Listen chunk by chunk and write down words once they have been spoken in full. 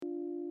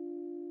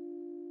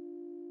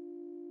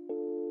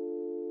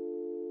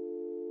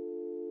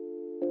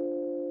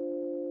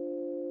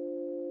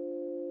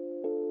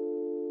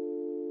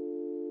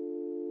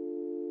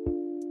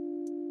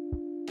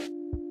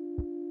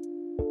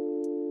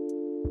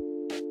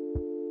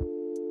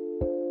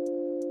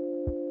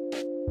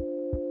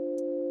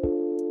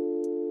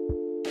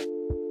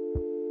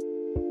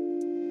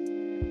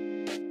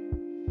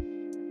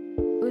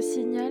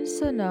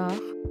sonore,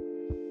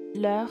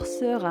 l'heure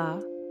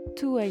sera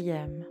 2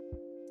 a.m.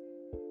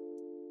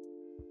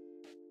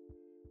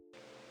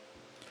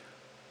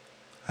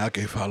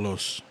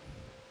 Akephalos,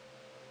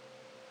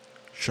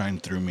 shine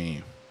through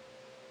me.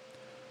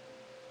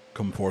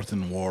 Come forth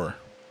in war.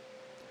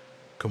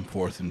 Come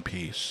forth in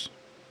peace.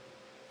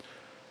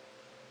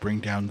 Bring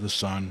down the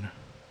sun.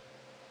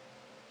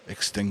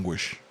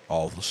 Extinguish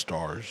all the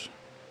stars.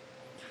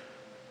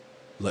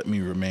 Let me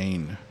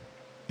remain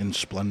in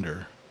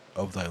splendor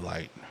of thy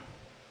light.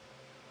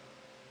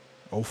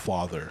 O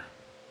Father,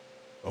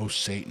 O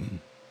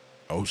Satan,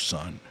 O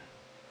Son,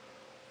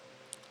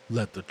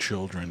 let the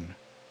children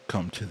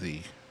come to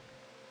thee.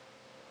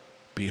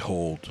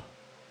 Behold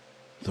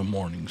the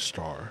morning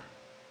star.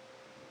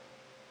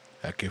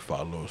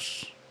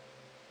 Akephalos,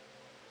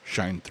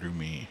 shine through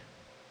me.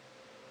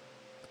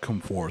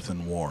 Come forth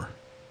in war.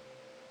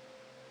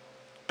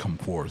 Come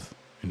forth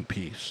in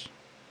peace.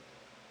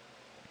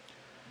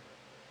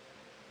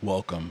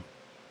 Welcome,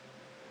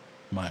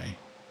 my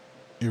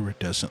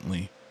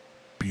iridescently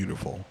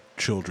beautiful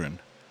children,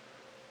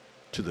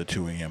 to the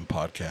 2 a.m.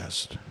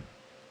 podcast.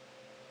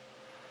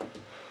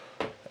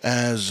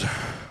 As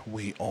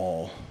we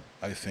all,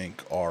 I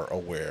think, are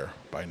aware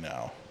by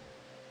now,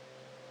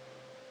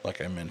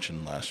 like I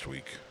mentioned last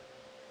week,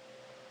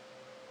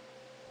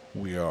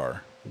 we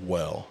are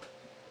well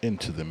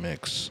into the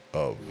mix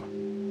of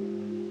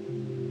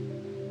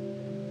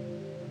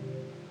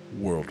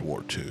World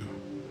War II.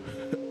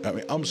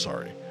 I'm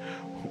sorry,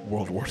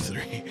 World War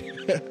III.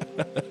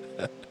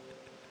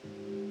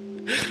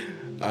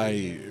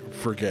 I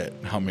forget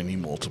how many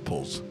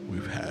multiples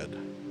we've had.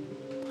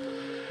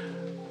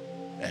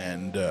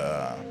 And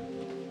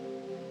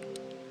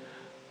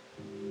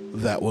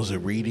that was a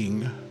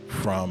reading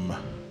from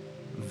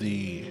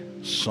the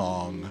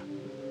song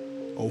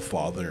O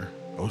Father,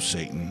 O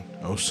Satan,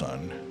 O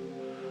Son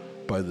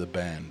by the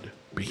band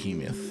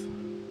Behemoth.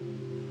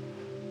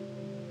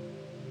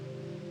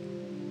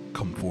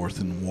 Come forth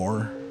in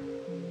war,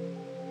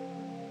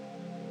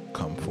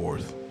 come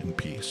forth in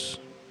peace.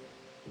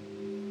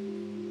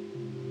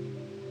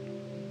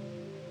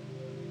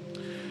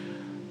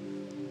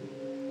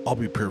 I'll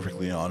be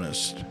perfectly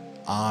honest,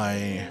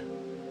 I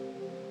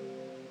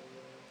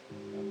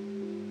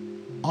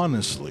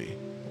honestly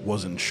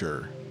wasn't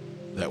sure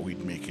that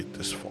we'd make it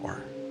this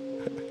far.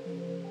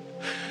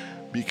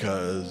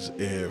 Because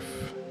if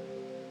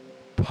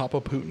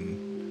Papa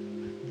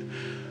Putin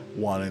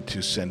wanted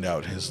to send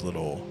out his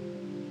little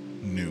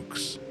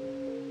nukes,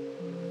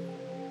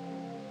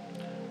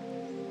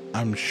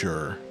 I'm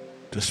sure,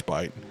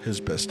 despite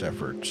his best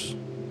efforts,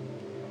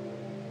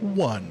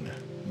 one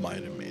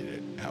might have made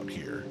it out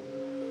here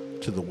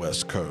to the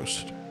West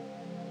Coast.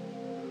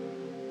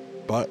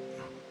 But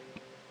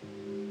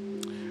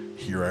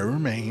here I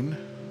remain.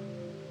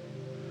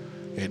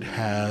 It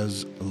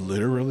has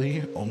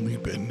literally only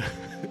been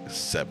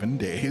 7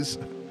 days,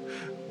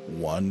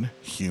 1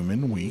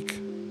 human week.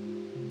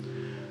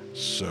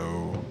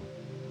 So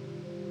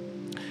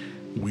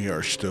we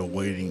are still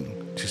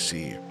waiting to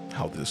see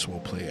how this will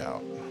play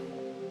out.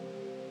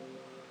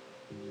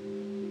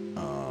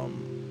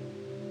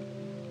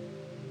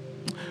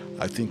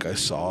 I think I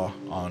saw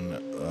on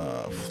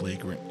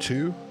Flagrant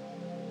 2,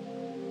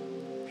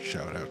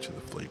 shout out to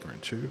the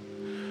Flagrant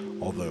 2,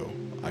 although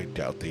I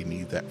doubt they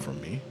need that from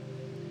me,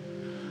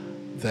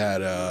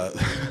 that,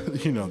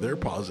 they're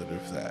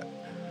positive that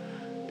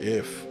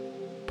if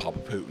Papa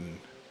Putin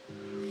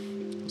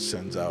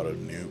sends out a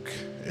nuke,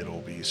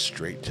 it'll be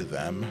straight to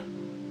them.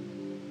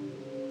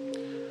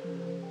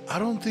 I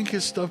don't think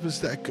his stuff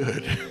is that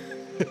good.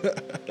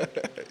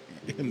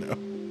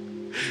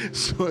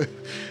 So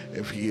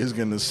if he is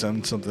going to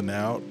send something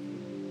out,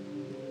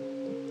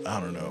 I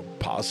don't know,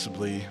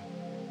 possibly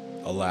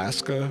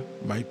Alaska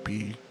might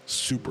be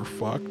super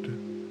fucked.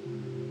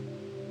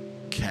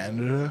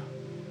 Canada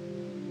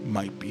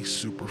might be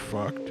super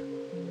fucked.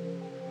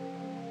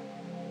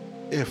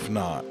 If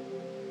not,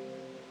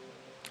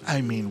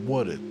 I mean,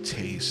 what a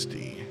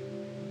tasty,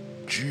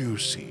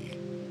 juicy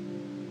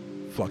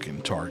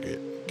fucking target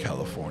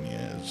California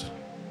is.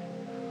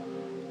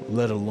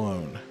 Let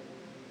alone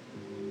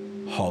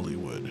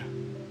Hollywood,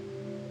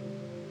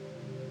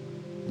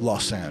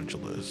 Los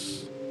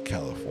Angeles,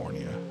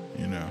 California,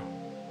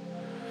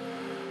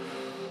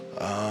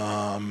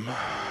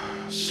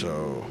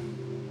 So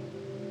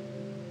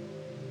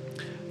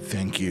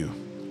thank you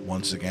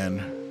once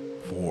again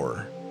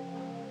for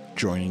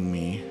joining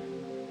me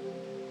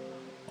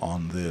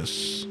on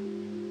this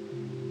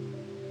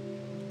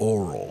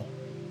oral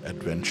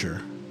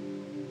adventure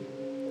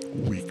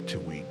week to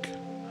week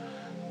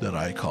that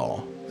I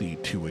call the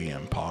 2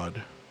 a.m.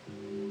 pod.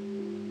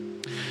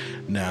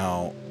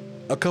 Now,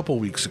 a couple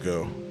weeks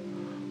ago,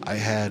 I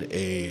had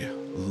a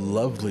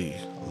lovely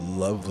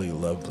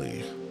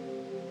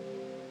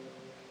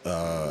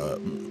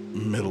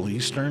Middle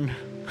Eastern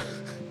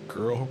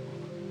girl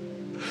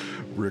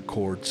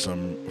record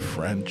some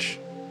French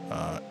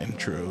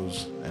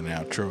intros and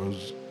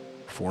outros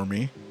for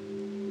me.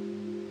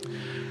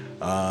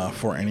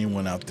 For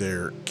anyone out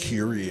there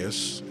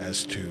curious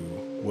as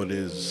to what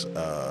is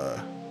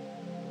the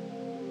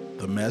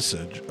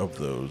message of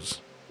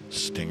those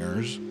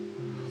stingers.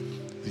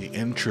 The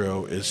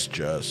intro is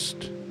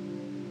just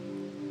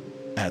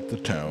at the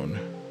tone.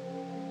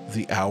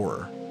 The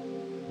hour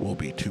will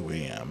be 2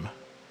 a.m.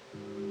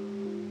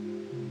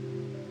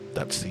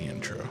 That's the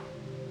intro.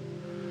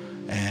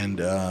 And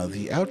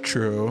the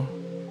outro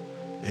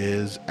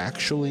is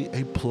actually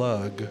a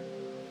plug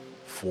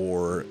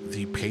for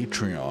the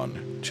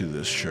Patreon to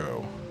this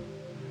show.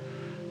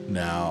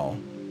 Now,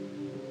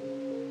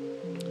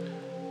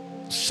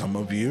 some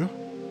of you,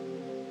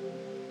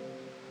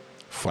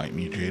 Fight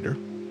Me Jader,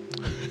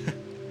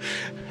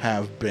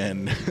 have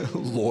been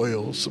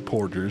loyal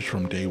supporters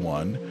from day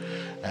one,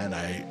 and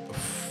I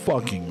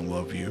fucking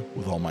love you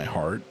with all my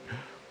heart,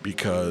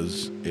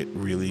 because it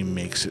really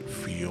makes it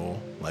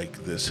feel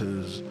like this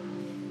is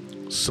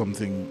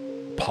something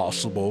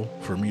possible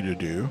for me to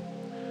do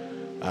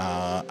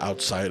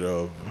outside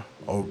of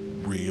a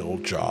real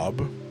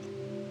job,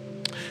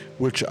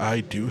 which I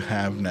do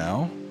have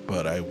now,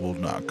 but I will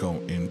not go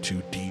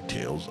into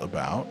details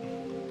about.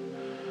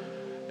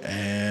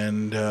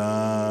 And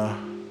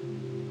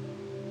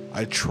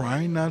I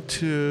try not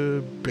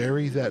to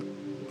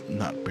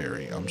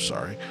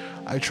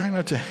I try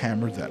not to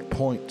hammer that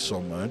point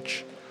so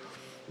much,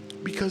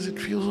 because it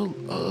feels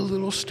a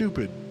little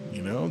stupid,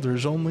 you know?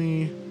 There's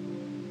only,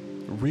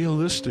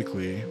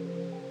 realistically,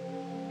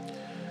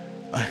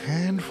 a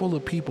handful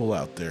of people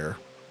out there,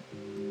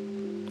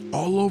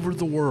 all over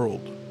the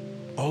world,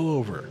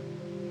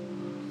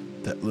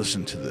 that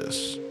listen to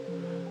this.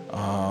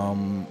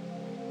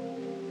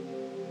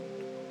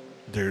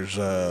 There's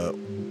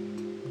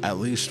at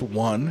least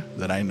one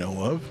that I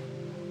know of,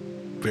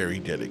 very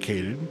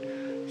dedicated,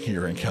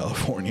 here in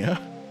California.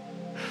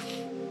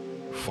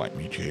 Fight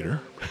me, Jader.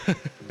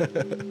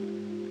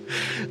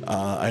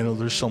 I know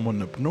there's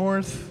someone up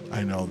north.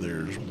 I know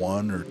there's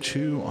one or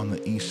two on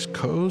the East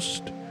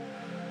Coast.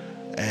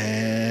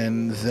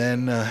 And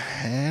then a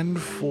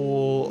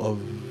handful of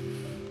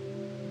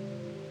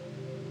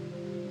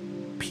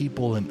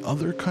people in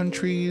other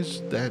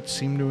countries that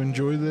seem to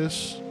enjoy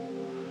this.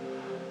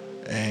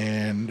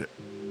 And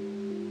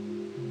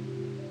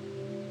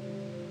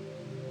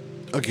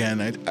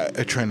again, I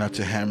try not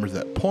to hammer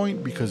that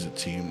point because it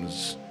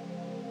seems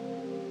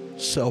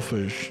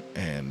selfish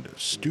and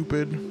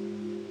stupid.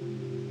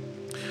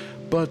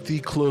 But the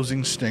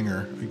closing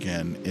stinger,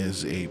 again,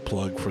 is a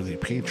plug for the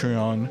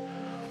Patreon.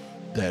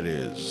 That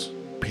is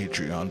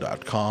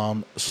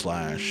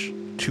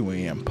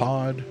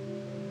patreon.com/2ampod.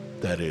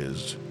 That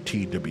is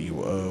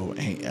TWOAMPOD.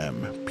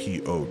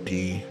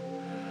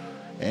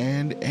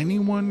 And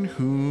anyone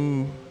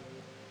who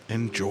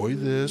enjoys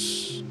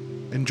this,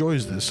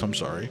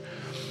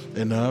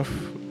 enough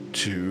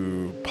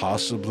to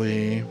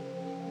possibly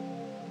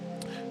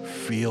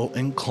feel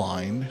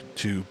inclined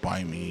to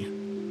buy me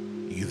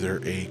either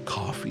a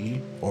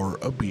coffee or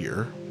a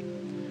beer,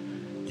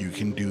 you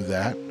can do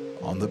that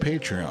on the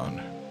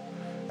Patreon.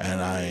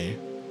 And I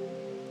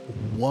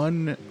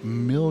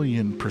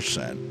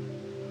 1,000,000%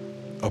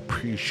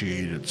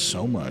 appreciate it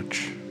so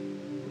much,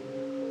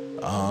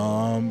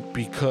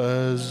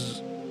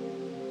 because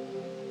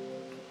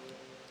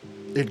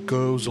it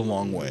goes a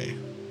long way.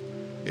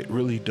 It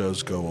really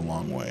does go a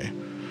long way.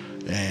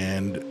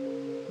 And,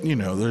 you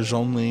know, there's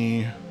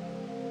only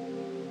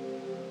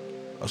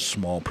a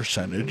small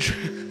percentage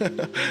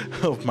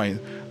of my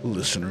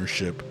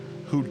listenership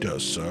who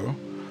does so,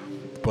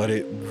 but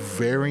it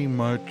very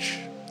much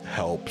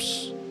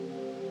helps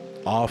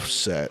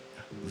offset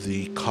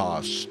the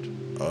cost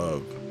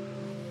of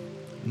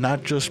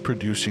not just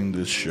producing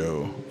this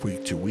show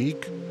week to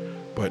week,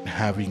 but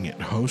having it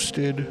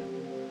hosted,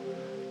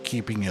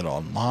 keeping it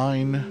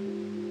online.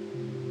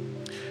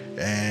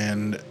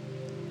 And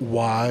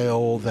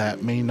while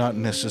that may not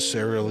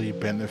necessarily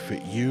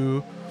benefit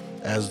you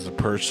as the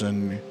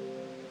person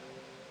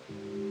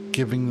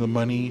giving the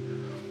money,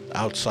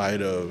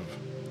 outside of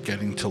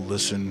getting to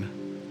listen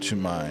to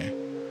my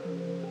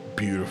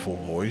beautiful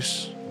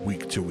voice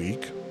week to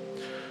week,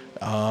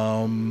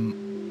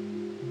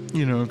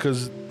 you know,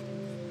 because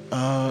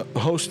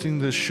hosting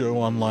this show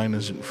online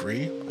isn't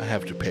free. I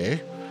have to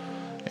pay,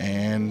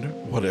 and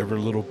whatever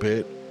little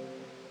bit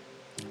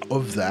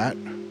of that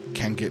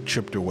can get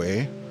chipped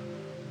away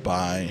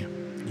by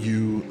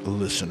you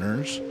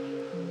listeners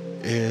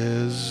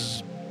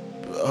is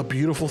a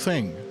beautiful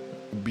thing,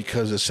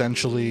 because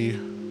essentially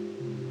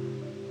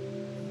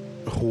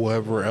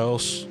whoever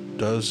else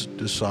does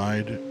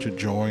decide to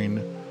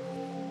join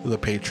the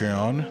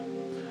Patreon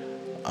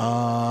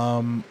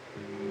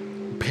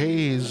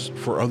pays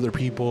for other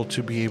people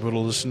to be able to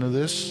listen to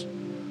this,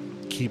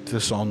 keep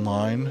this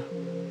online,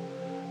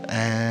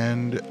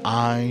 and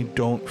I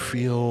don't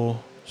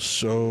feel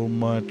so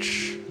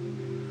much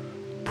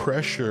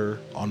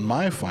pressure on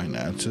my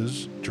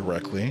finances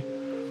directly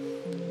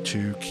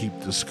to keep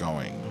this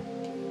going.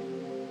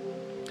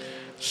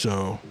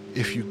 So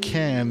if you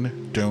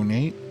can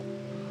donate,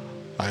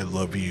 I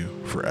love you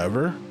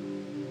forever.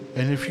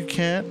 And if you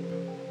can't,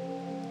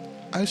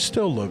 I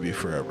still love you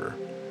forever.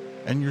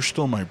 And you're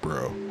still my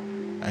bro.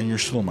 And you're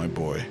still my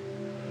boy.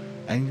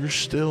 And you're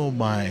still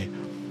my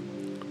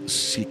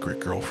secret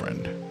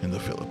girlfriend in the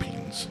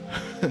Philippines.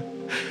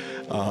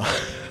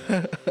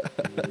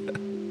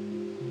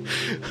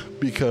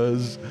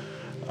 Because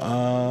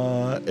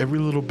every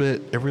little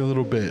bit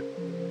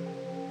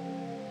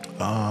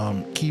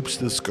keeps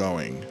this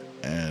going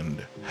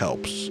and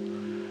helps.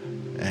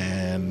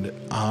 And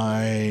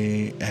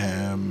I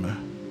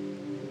am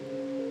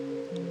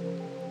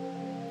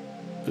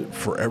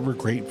forever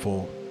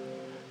grateful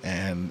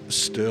and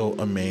still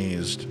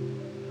amazed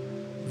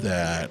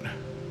that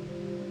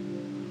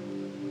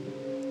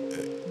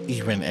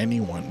even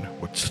anyone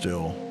would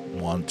still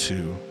want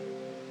to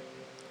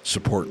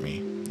support me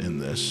in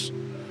this.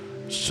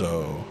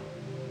 So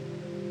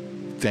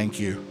thank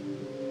you.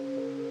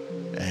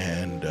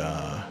 And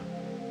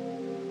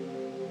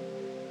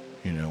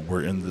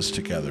we're in this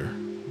together.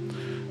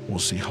 We'll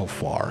see how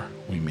far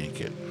we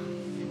make it.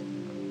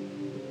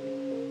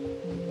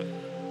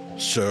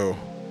 So,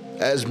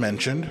 as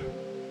mentioned,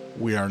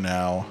 we are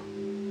now,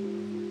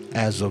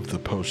 as of the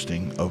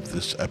posting of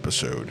this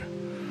episode,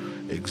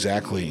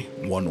 exactly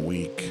 1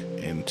 week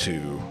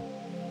into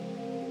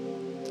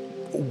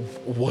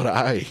what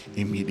I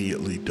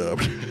immediately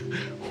dubbed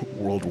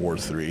World War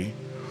III.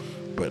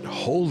 But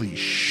holy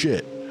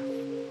shit,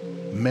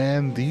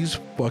 man, these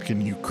fucking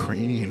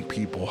Ukrainian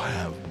people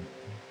have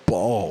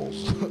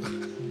balls.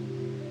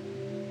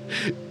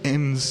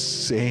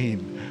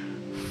 Insane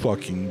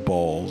fucking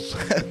balls.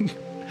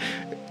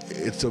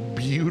 It's a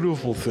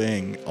beautiful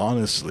thing,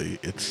 honestly.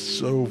 It's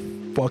so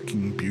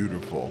fucking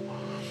beautiful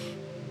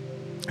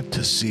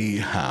to see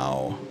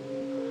how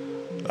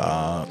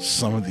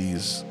some of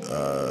these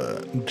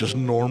just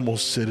normal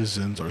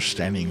citizens are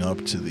standing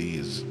up to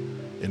these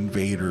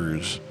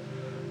invaders.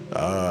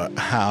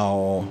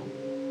 How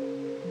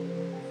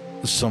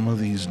some of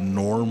these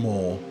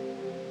normal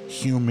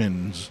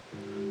humans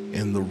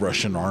in the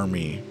Russian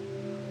army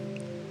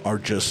are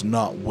just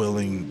not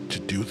willing to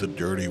do the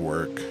dirty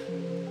work.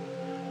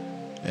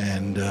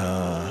 And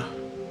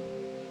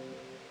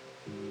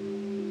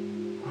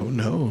who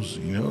knows,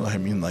 I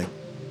mean, like,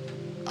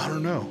 I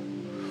don't know.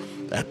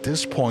 At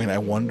this point, I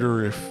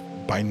wonder if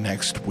by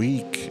next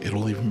week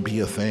it'll even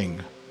be a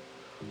thing.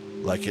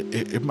 Like,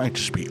 it might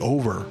just be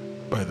over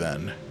by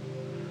then.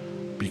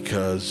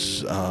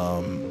 Because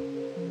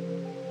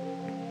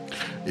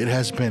it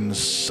has been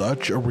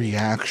such a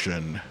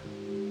reaction.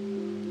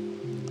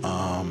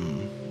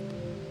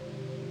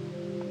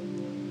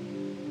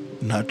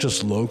 Not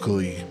just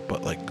locally,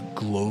 but like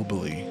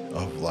globally,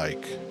 of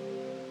like,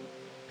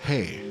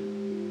 hey,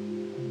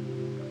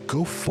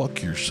 go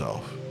fuck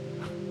yourself.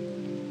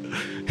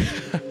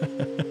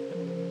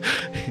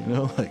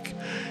 Like,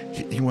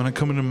 you want to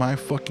come into my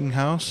fucking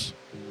house?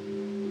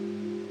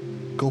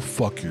 Go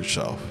fuck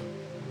yourself.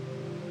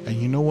 And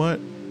you know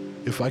what?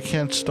 If I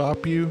can't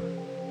stop you,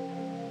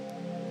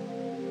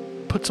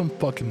 put some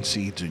fucking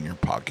seeds in your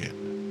pocket.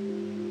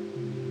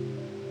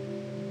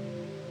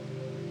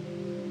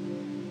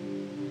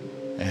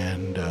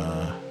 And,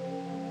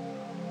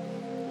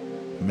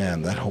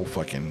 man, that whole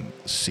fucking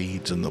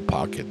seeds in the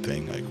pocket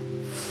thing, like,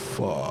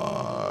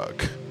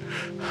 fuck.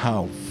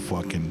 How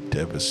fucking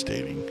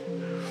devastating.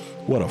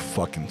 What a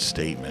fucking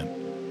statement,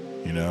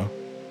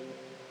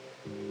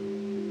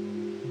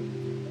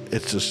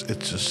 It's just,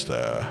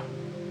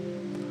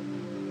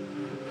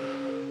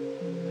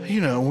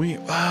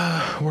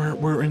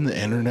 we're in the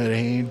internet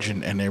age,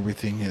 and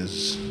everything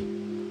is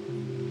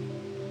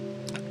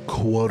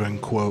quote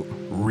unquote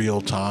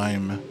real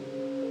time,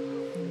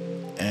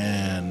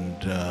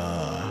 and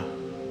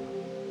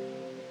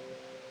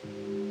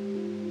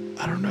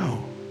I don't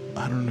know.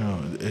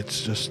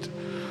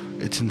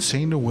 It's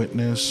insane to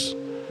witness.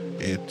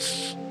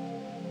 It's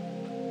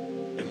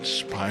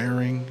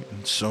inspiring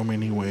in so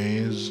many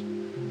ways,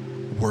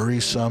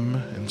 worrisome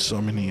in so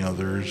many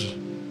others.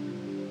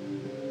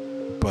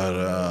 But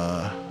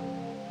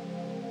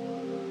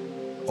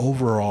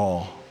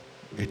overall,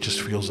 it just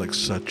feels like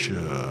such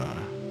a,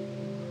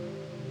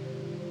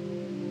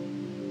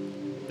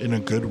 in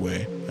a good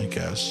way, I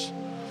guess,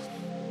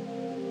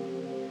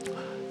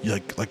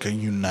 like a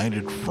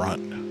united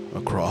front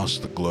across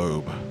the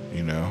globe,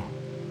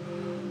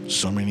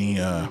 So many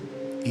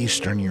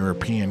Eastern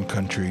European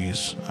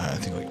countries, I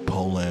think like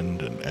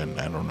Poland and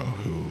I don't know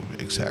who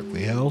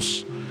exactly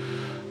else,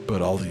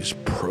 but all these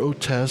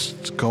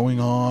protests going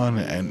on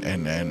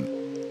and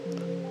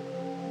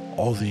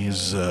all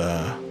these,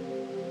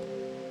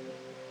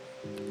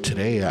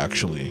 today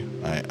actually,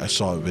 I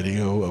saw a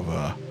video of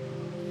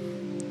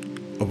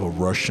a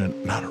Russian,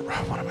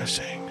 what am I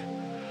saying?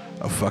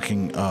 A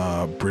fucking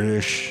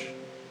British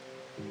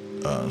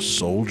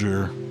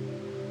soldier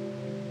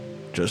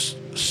just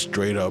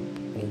straight up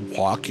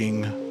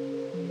walking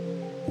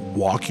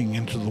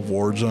into the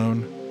war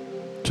zone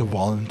to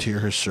volunteer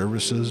his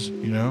services,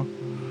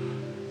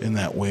 in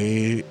that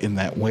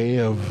way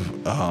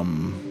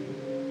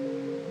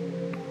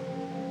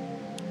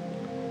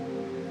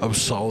of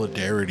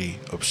solidarity,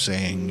 of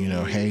saying,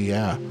 hey,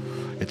 yeah,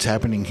 it's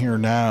happening here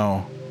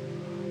now,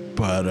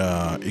 but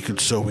it could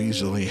so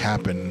easily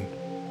happen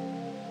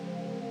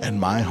and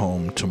my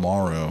home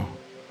tomorrow,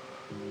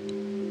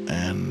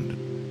 and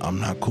I'm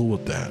not cool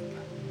with that,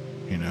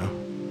 you know?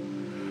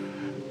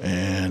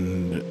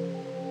 And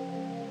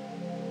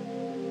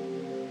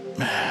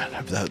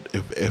man,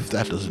 if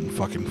that doesn't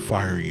fucking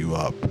fire you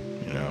up,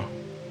 you know,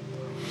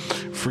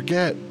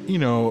 forget,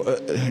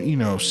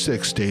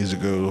 6 days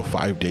ago,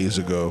 5 days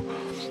ago,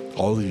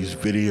 all these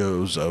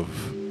videos of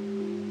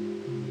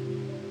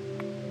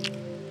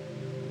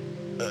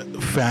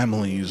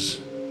families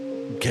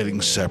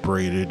getting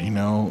separated,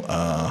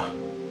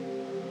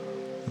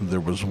 there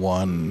was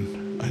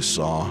one I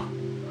saw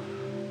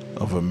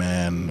of a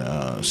man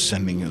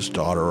sending his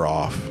daughter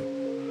off,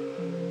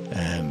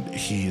 and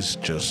he's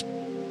just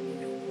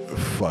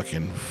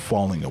fucking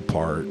falling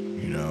apart,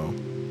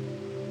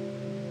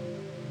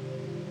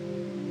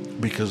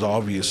 because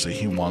obviously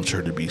he wants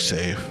her to be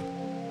safe,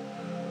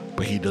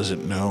 but he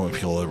doesn't know if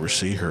he'll ever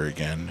see her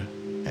again,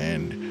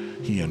 and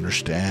he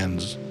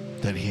understands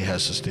that he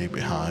has to stay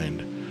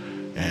behind,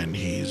 and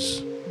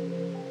he's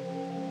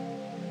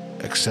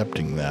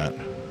accepting that.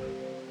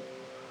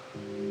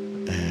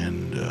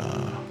 And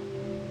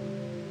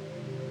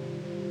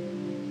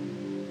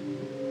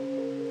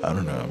I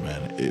don't know,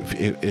 man. If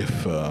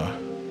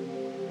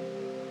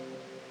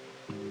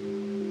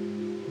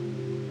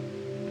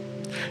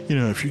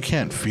you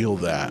can't feel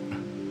that,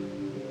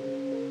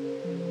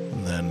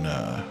 then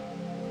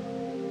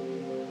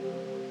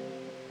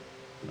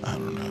I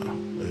don't know.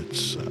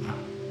 It's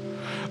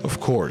of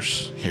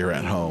course, here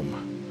at home,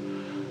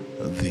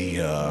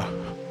 the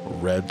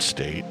red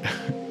state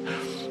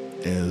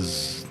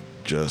is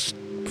just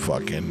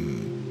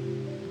fucking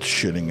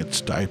shitting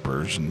its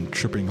diapers and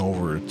tripping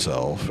over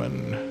itself,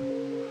 and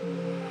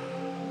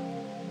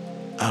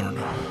I don't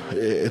know.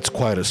 It's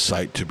quite a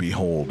sight to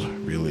behold,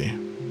 really.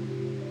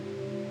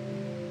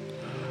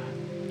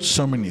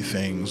 So many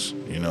things,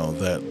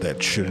 that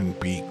shouldn't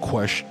be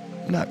questioned.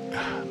 Not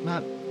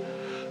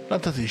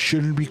that they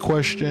shouldn't be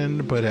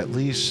questioned, but at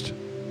least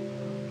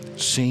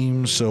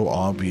seem so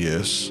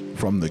obvious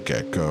from the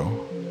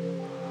get-go.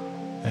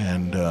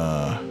 And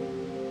I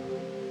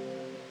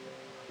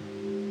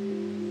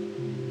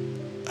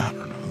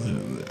don't know.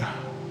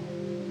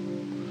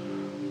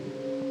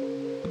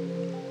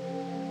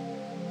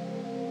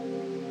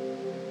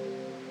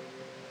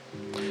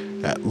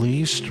 At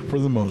least for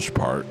the most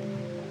part,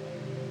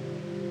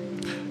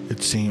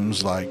 it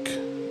seems like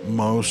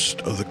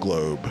most of the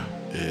globe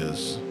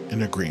is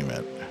in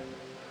agreement.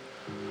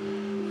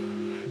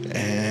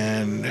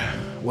 And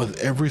with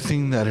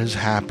everything that has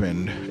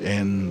happened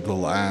in the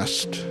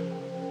last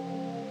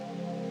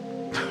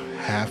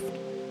half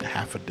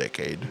a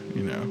decade,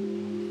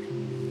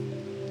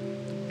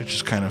 it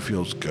just kind of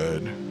feels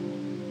good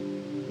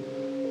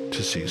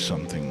to see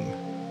something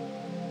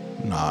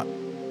not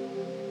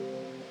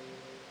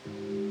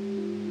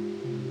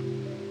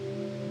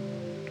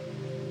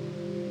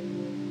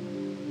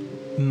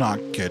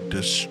get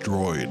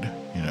destroyed,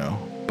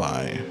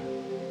 by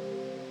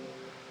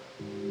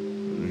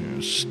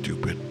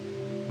stupid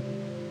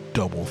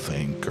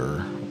doublethink,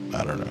 or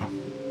I don't know.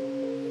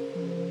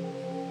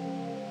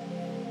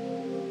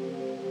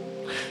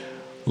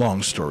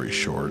 Long story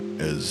short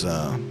is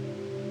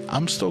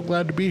I'm still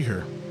glad to be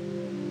here,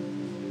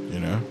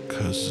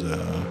 because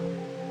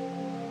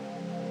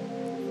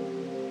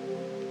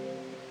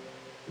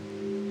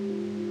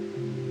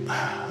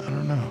I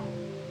don't know.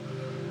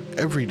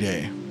 Every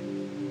day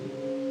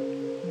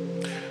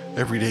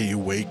you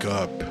wake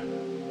up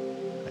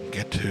and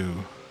get to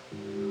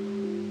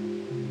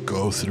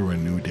go through a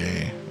new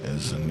day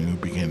as a new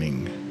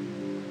beginning.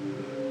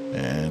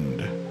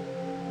 And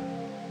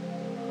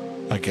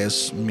I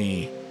guess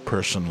me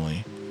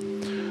personally,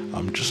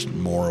 I'm just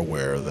more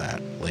aware of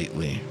that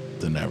lately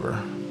than ever.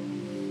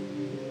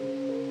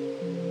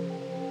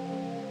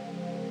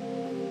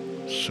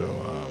 So,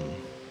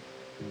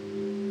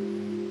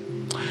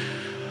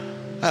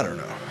 I don't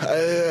know.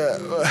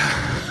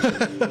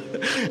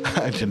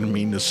 I didn't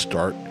mean to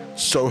start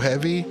so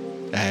heavy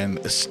and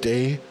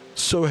stay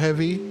so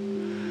heavy.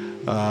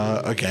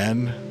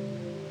 Again,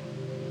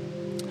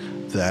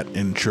 that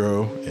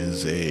intro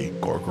is a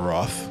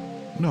Gorgoroth.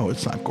 No,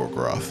 it's not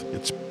Gorgoroth.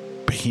 It's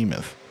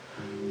Behemoth.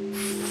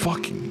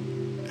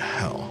 Fucking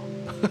hell.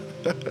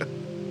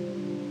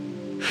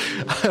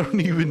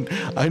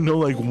 I know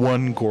like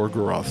one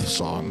Gorgoroth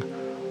song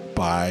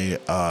by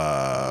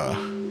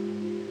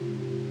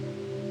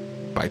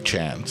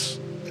chance,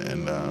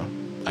 and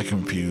I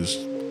confused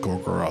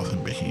Gorgoroth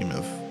and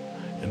Behemoth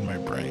in my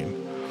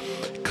brain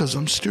because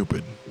I'm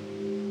stupid.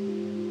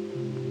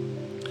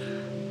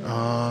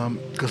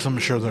 Because I'm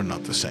sure they're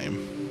not the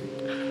same.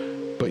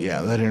 But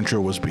yeah, that intro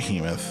was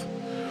Behemoth.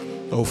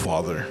 Oh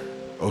Father,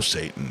 oh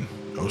Satan,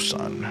 oh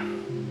Son.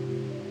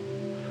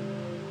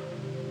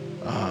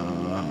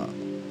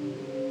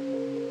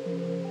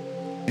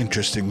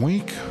 Interesting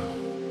week.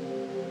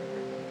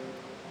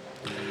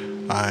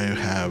 I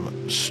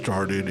have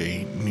started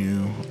a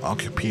new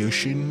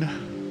occupation,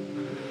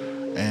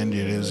 and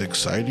it is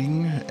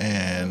exciting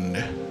and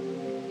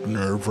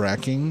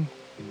nerve-wracking.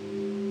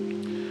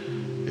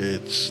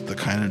 It's the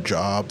kind of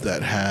job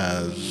that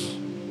has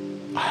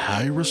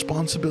high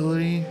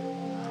responsibility,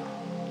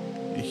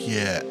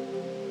 yet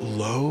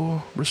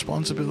low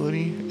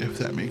responsibility, if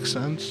that makes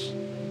sense.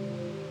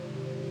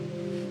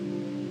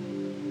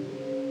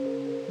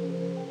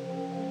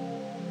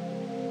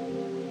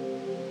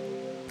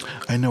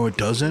 I know it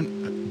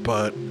doesn't,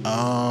 but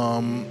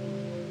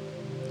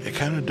it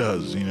kind of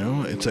does, you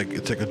know? It's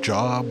like a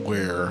job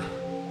where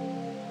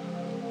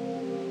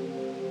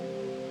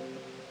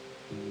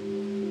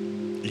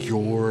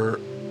you're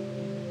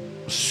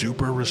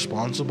super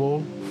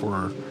responsible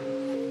for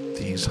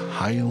these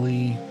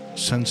highly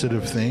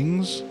sensitive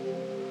things,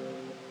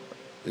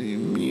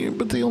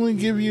 but they only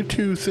give you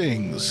 2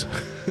 things,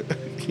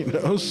 you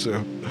know?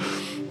 So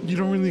you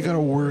don't really got to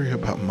worry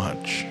about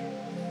much.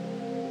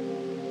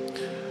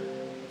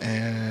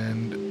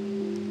 And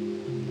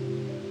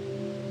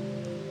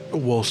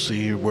we'll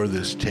see where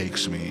this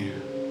takes me.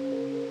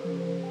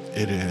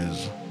 It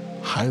is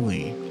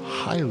highly,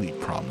 highly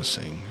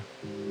promising.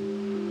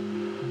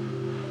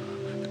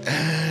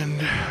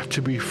 And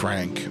to be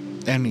frank,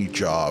 any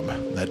job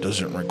that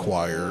doesn't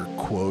require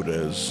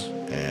quotas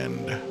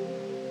and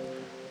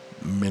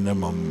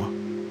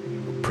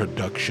minimum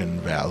production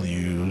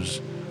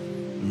values,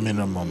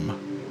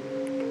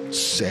 minimum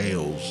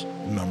sales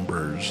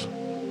numbers,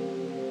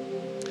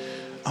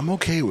 I'm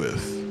okay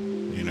with,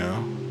 you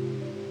know,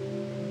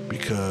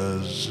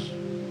 because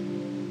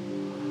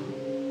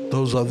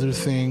those other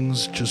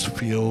things just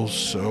feel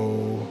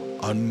so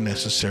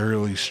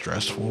unnecessarily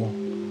stressful.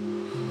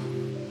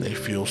 They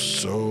feel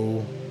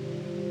so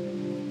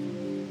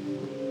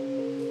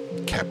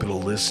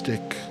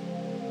capitalistic,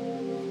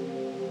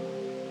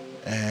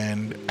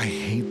 and I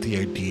hate the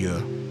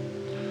idea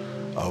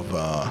of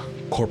a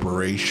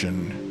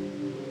corporation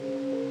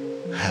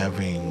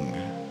having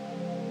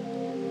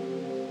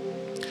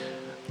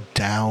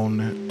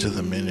down to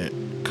the minute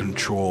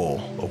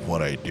control of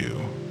what I do,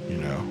 you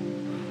know.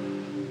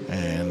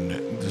 And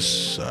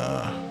this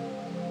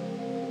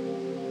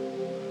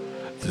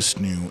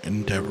new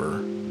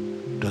endeavor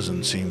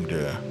doesn't seem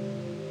to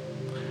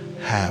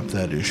have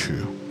that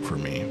issue for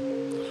me.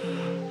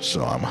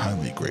 So I'm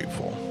highly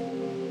grateful.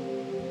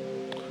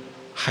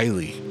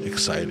 Highly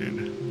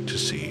excited to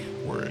see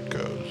where it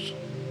goes.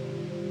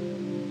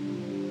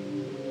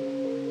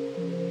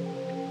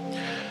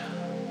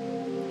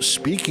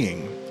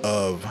 Speaking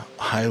of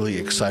highly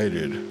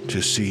excited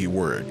to see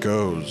where it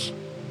goes,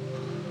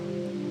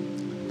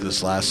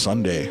 this last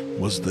Sunday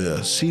was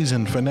the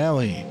season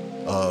finale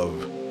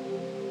of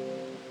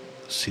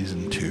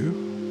season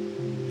 2?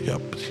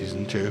 Yep,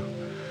 season 2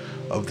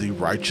 of The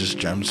Righteous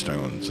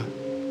Gemstones.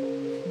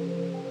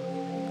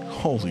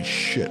 Holy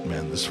shit,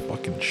 man, this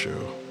fucking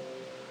show.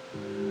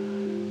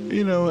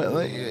 You know,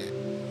 like,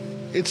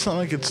 it's not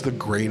like it's the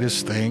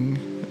greatest thing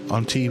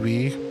on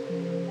TV,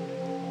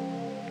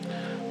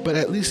 but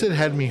at least it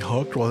had me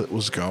hooked while it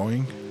was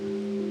going.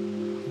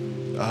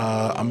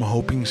 I'm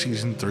hoping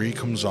season 3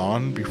 comes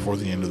on before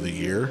the end of the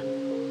year.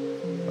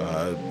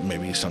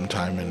 Maybe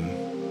sometime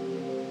in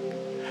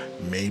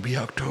maybe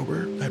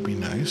October. That'd be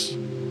nice.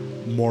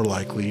 More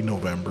likely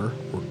November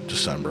or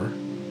December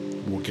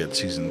we'll get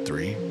season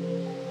 3.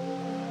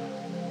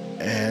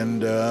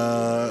 And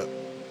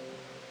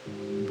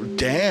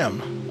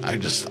damn,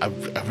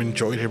 I've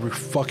enjoyed every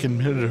fucking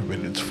minute of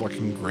it. It's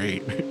fucking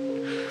great.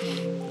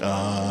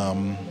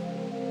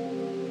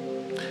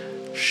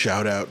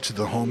 Shout out to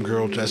the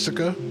homegirl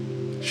Jessica.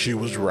 She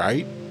was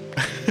right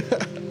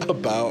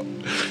about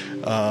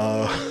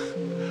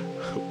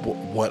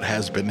what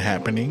has been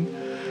happening.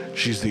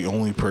 She's the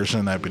only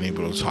person I've been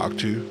able to talk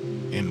to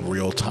in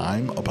real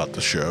time about the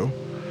show.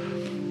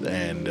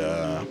 And,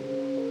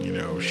 you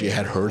know, she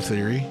had her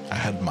theory. I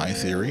had my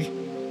theory.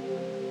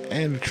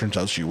 And it turns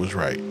out she was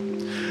right.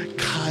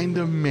 Kind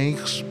of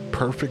makes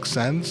perfect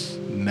sense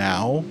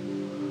now,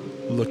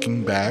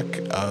 looking back,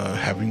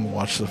 having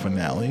watched the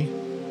finale.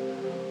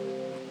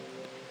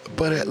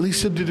 But at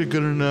least it did a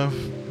good enough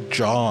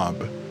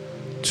job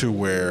to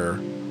where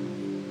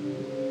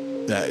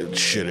that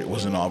shit, it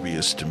wasn't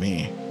obvious to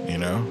me, you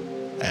know?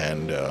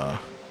 And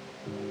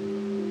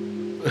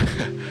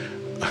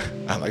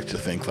I like to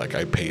think like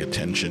I pay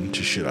attention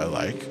to shit I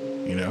like,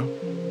 you know?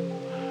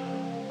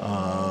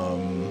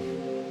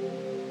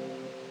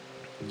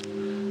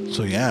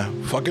 So yeah,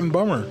 fucking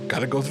bummer.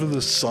 Gotta go through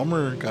the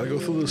summer and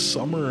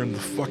the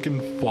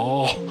fucking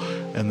fall.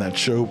 And that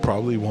show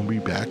probably won't be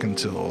back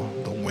until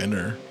the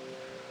winter.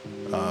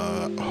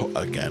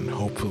 Again,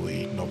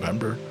 hopefully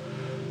November.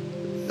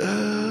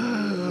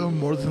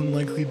 More than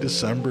likely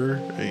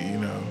December. You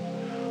know,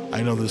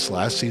 I know this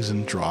last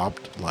season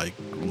dropped like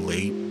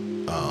late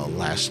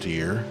last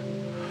year.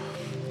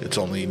 It's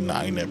only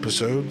 9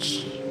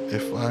 episodes,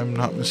 if I'm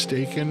not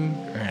mistaken.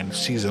 And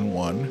season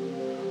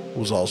 1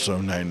 was also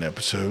 9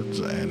 episodes.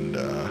 And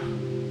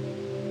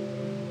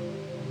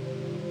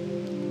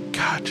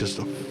God, just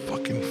a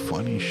fucking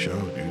funny show,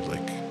 dude.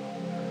 Like,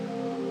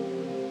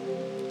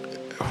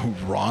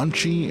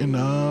 raunchy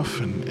enough,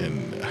 and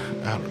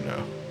I don't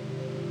know.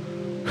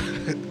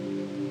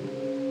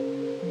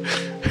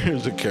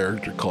 there's a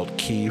character called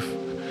Keith,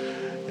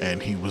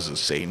 and he was a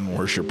Satan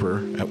worshiper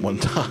at one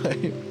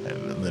time,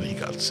 and then he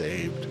got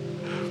saved.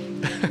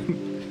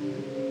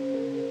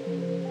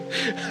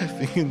 I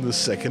think in the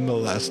second to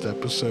last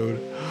episode,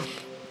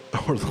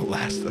 or the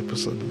last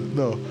episode,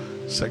 no,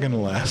 second to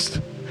last,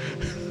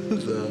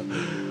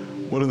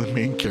 one of the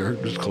main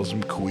characters calls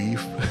him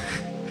Queef,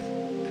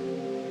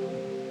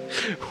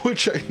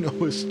 which I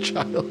know is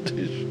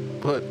childish,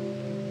 but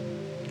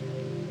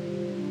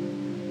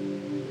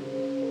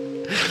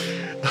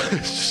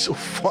it's just so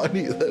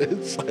funny that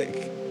it's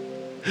like,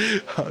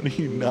 how do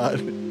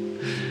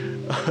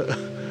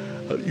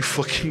you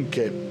fucking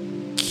get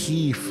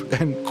Keef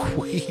and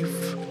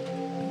Queef?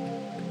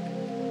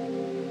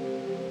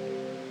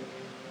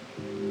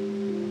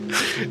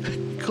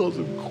 He calls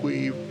him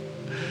Queef,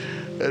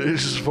 and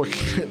it's just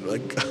fucking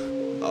like,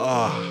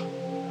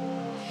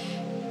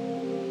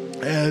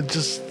 and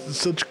just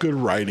such good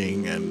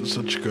writing and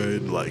such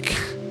good, like,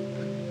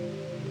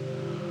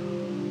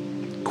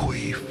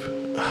 Queef.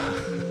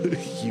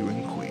 You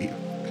and Queef.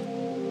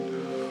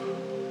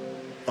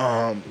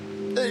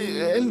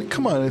 And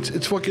come on,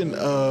 it's fucking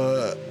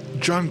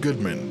John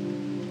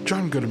Goodman.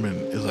 John Goodman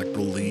is like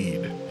the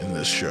lead in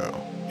this show.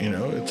 You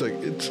know, it's like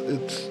it's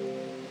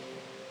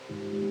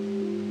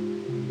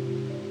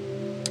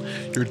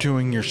you're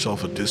doing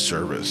yourself a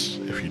disservice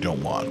if you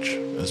don't watch,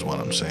 is what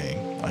I'm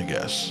saying, I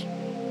guess.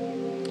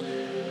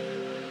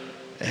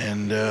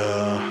 And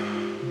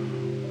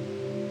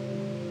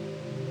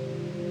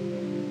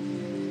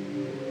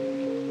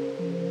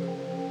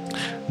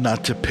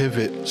not to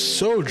pivot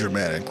so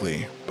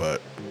dramatically,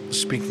 but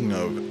speaking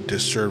of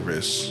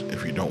disservice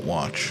if you don't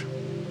watch,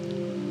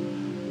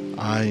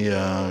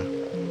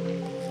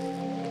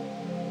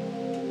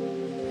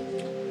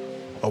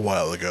 a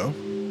while ago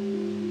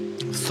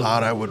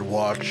thought I would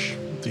watch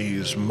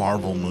these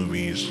Marvel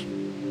movies,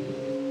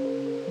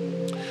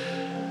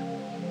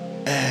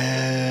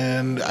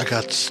 and I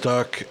got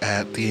stuck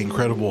at The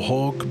Incredible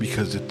Hulk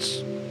because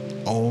it's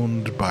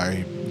owned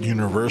by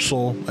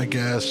Universal, I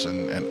guess,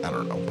 and I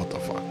don't know what the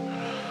fuck.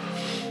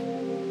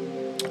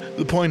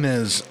 The point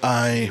is,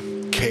 I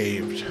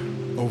caved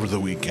over the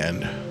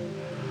weekend,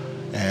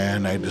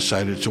 and I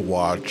decided to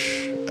watch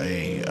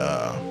a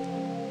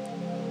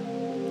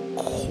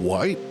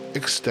quite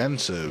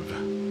extensive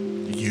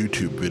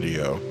YouTube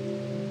video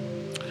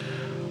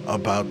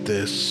about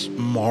this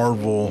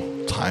Marvel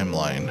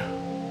timeline.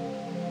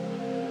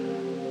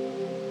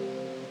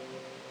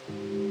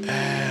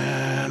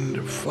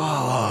 And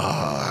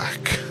fuck.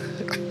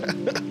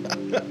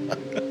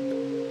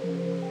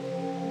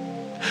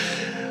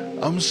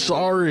 I'm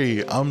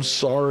sorry,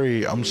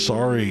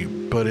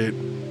 but it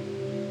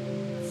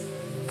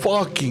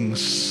fucking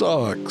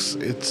sucks.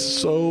 It's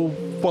so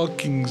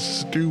fucking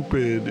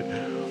stupid.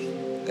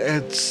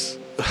 It's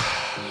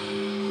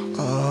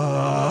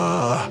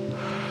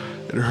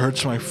it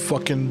hurts my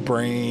fucking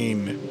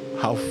brain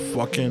how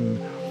fucking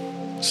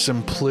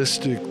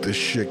simplistic this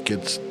shit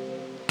gets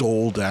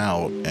doled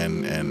out,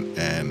 and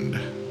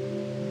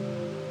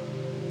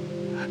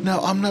now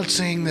I'm not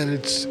saying that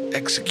it's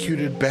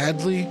executed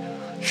badly.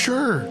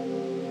 Sure,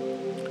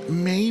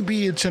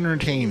 maybe it's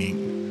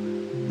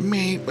entertaining.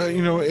 Maybe,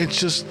 you know, it's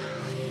just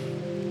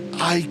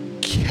I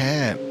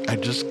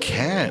just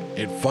can't.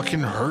 It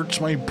fucking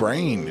hurts my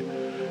brain.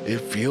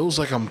 It feels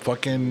like I'm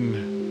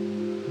fucking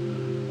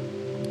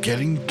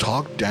getting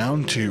talked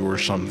down to or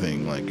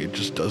something. Like, it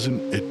just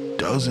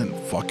doesn't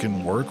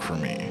fucking work for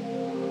me.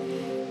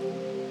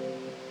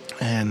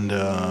 And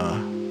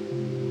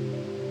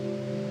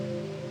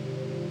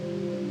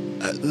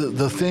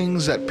the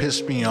things that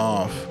pissed me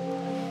off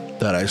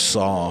that I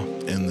saw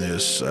in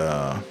this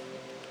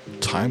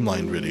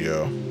timeline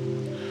video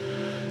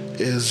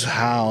is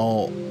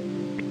how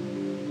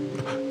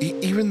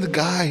even the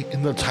guy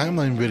in the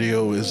timeline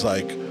video is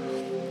like,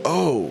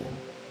 oh,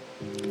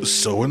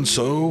 so and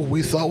so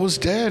we thought was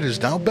dead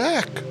is now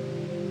back.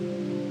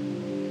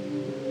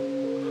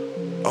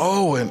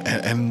 Oh,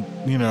 and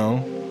you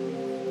know,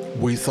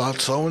 we thought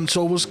so and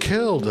so was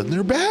killed and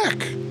they're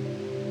back.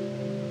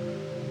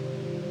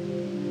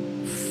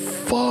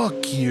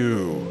 Fuck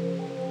you.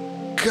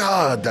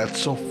 God,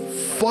 that's so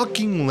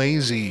fucking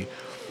lazy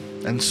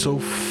and so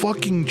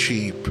fucking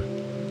cheap.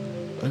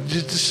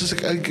 It's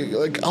just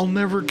like I'll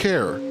never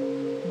care.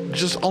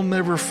 I'll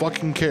never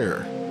fucking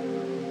care.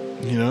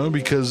 You know,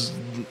 because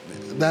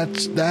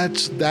that's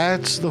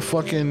the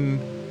fucking.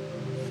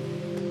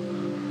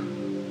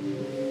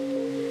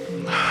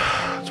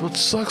 That's what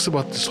sucks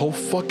about this whole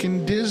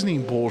fucking Disney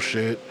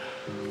bullshit.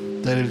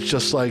 That it's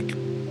just like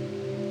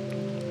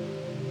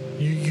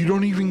you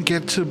don't even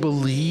get to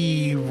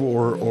believe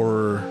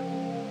or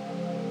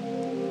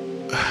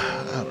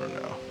I don't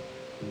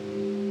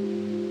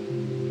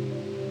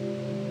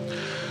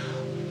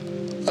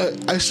know.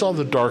 I saw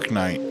The Dark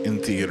Knight in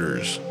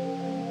theaters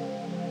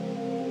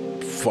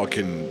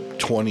fucking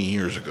 20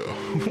 years ago,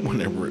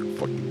 whenever it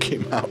fucking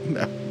came out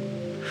now.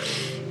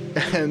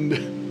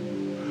 And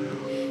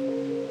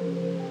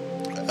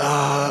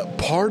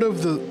part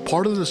of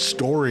the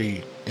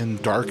story in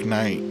Dark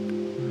Knight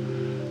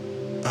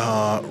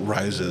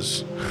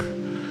Rises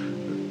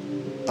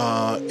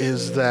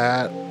is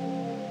that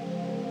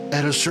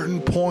at a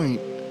certain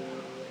point,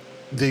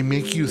 they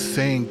make you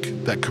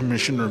think that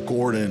Commissioner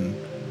Gordon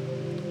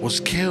was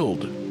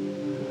killed,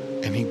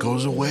 and he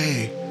goes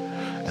away,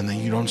 and then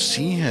you don't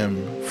see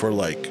him for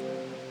like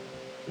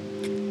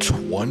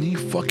 20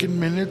 fucking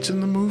minutes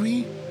in the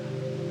movie.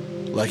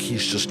 Like,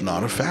 he's just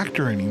not a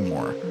factor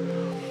anymore.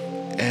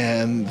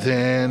 And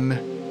then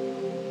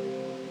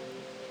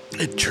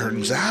it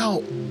turns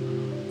out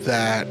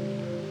that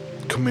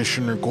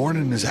Commissioner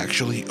Gordon is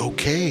actually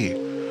okay,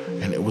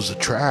 and it was a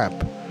trap.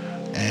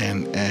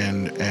 And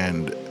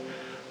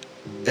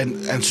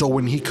so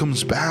when he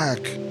comes back,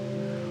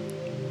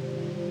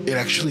 it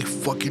actually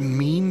fucking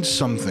means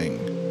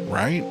something,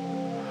 right?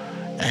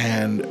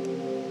 And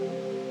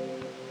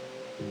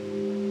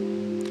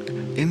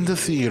in the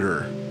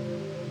theater,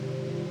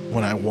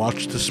 when I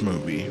watched this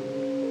movie,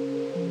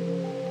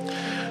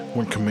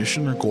 when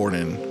Commissioner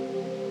Gordon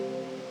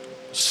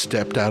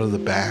stepped out of the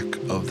back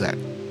of that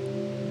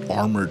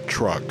armored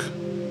truck,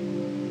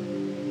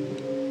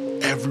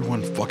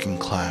 everyone fucking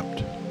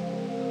clapped.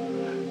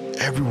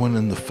 Everyone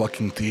in the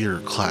fucking theater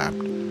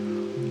clapped.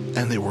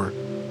 And they were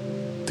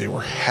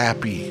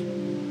happy.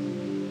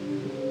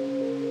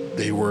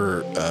 They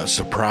were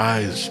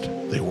surprised.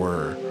 They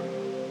were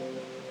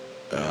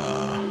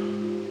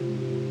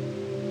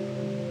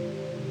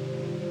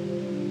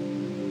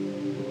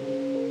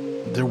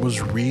there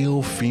was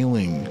real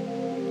feeling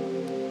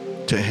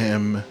to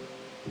him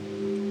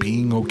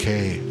being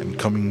okay and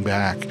coming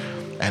back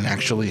and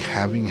actually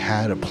having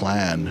had a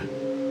plan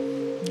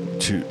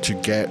to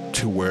get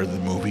to where the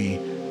movie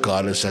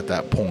got us at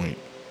that point,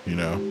 you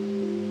know?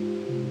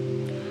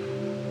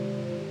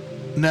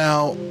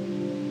 Now,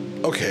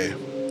 okay,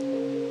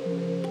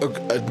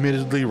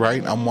 admittedly,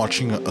 right, I'm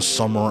watching a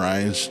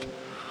summarized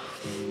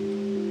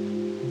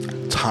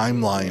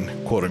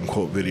timeline,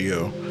 quote-unquote,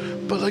 video.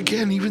 But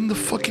again, even the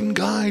fucking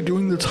guy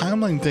doing the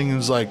timeline thing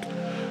is like,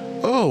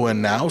 oh,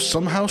 and now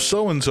somehow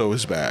so-and-so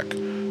is back.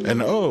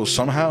 And oh,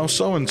 somehow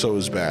so-and-so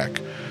is back.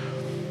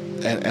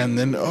 And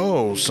then,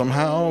 oh,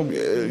 somehow,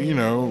 you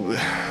know,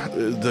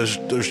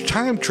 there's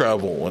time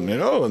travel. And then,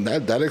 oh, and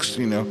that,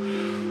 you know.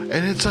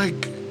 And it's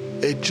like,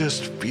 it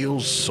just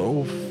feels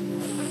so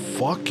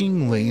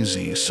fucking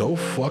lazy. So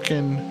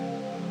fucking...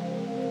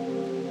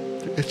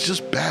 It's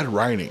just bad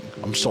writing.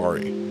 I'm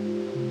sorry.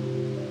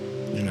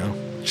 You know?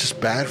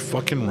 Just bad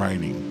fucking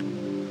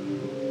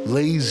writing.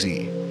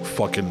 Lazy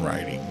fucking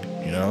writing,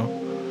 you know?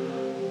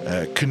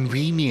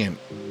 Convenient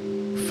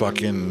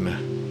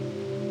fucking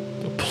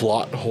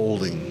plot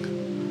holding.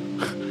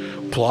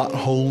 Plot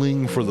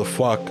holding for the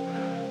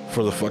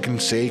fucking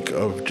sake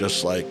of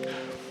just like,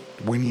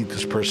 we need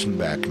this person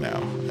back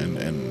now.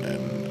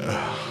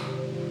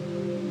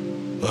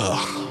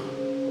 Ugh.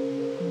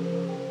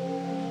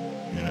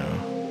 You know?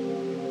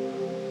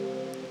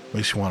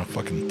 Makes you want to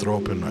fucking throw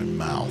up in my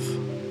mouth.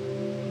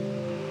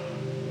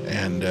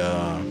 And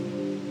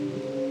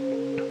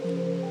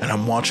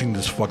I'm watching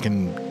this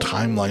fucking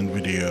timeline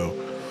video,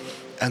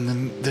 and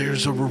then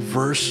there's a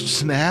reverse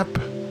snap.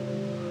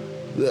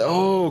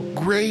 Oh,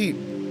 great.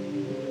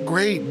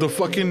 The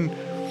fucking,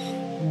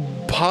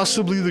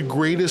 possibly the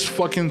greatest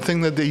fucking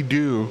thing that they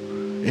do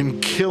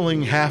in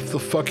killing half the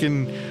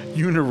fucking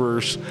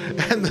universe.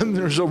 And then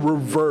there's a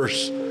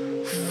reverse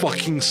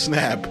fucking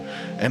snap.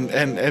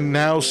 And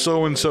now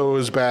so-and-so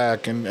is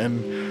back,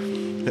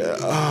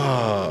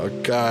 oh,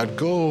 God,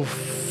 go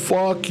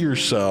fuck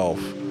yourself.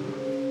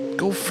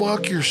 Go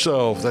fuck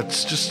yourself.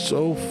 That's just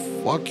so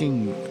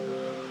fucking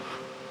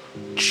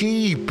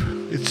cheap.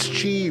 It's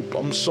cheap.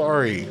 I'm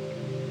sorry.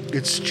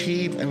 It's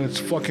cheap and it's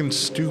fucking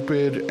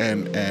stupid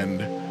and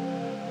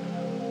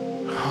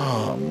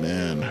oh,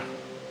 man.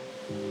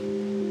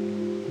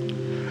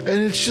 And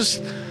it's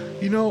just,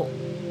 you know,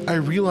 I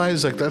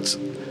realize like that's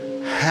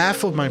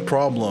half of my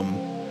problem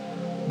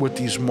with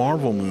these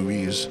Marvel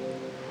movies.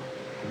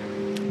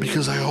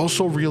 Because I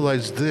also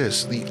realized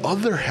this, the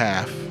other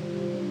half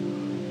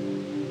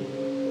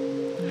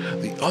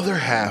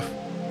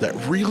that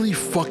really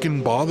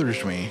fucking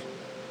bothers me,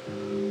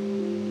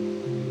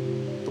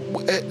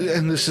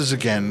 and this is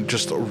again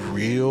just a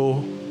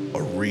real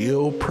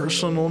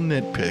personal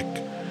nitpick,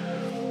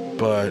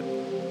 but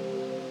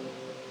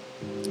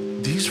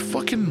these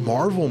fucking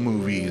Marvel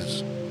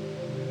movies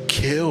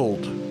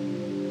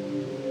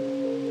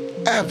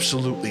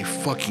absolutely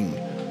fucking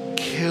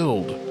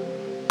killed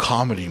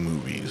comedy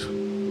movies.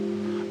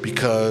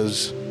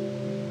 Because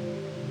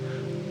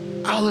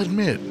I'll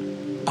admit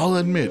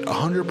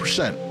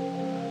 100%,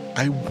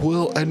 I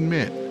will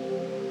admit,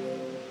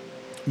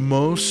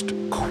 most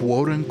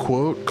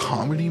quote-unquote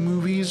comedy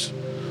movies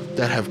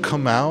that have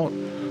come out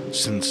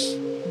since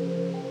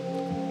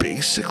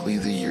basically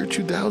the year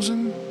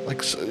 2000,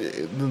 like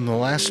in the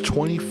last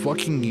 20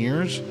 fucking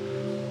years,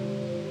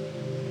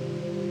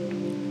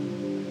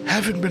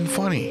 haven't been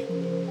funny.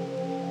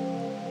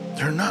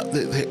 They're not,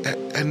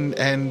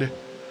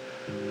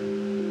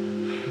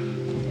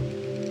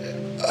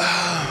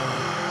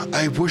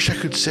 I wish I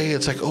could say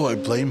it's like, oh, I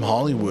blame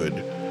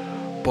Hollywood,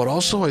 But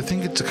also, I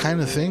think it's a kind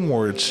of thing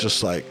where it's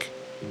just like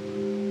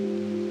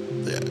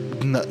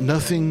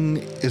nothing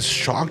is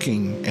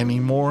shocking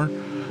anymore.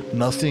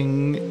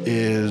 Nothing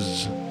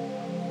is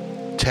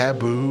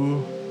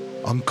taboo,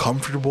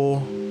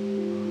 uncomfortable.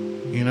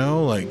 You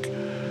know, like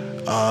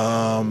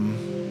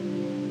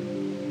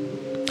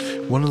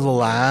one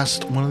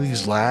of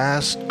these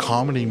last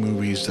comedy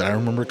movies that I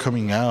remember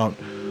coming out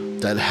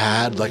that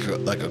had like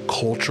a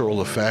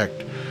cultural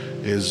effect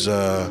is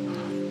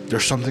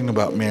There's Something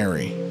About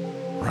Mary,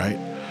 right?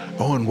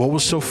 Oh, and what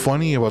was so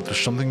funny about There's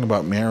Something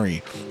About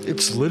Mary?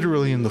 It's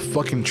literally in the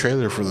fucking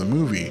trailer for the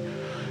movie.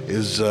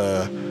 Is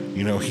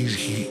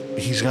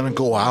he's gonna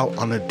go out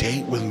on a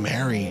date with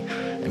Mary,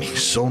 and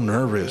he's so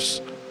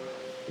nervous,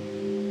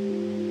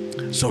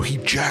 so he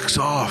jacks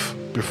off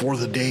before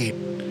the date,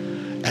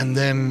 and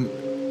then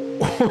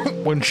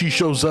when she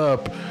shows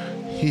up,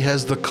 he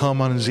has the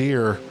cum on his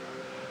ear,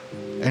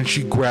 and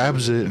she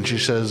grabs it and she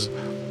says,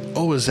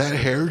 "Oh, is that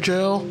hair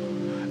gel?"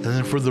 And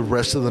then for the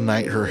rest of the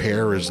night, her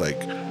hair is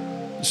like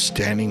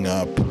standing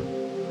up,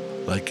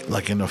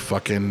 like in a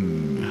fucking,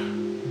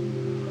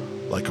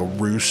 like a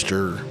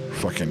rooster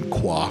fucking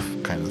quaff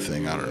kind of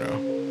thing. I don't know.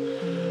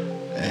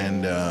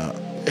 And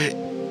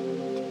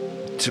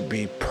to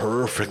be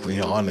perfectly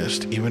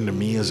honest, even to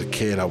me as a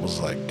kid, I was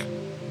like,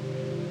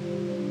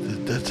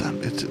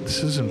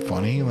 this isn't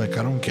funny. Like,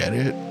 I don't get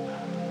it.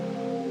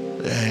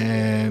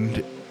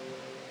 And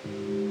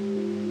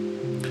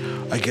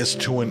I guess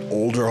to an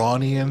older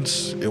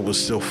audience, it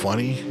was still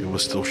funny. It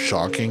was still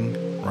shocking,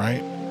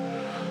 right?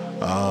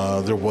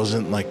 There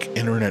wasn't like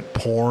internet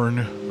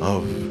porn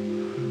of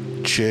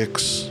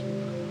chicks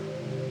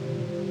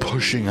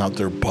pushing out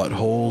their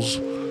buttholes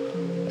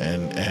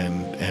and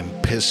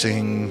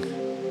pissing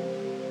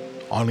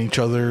on each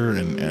other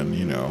and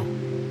you know,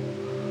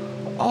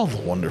 all the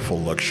wonderful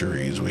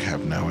luxuries we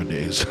have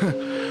nowadays.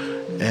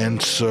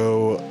 And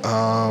so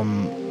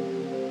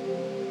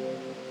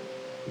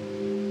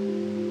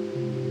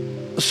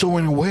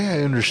in a way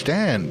I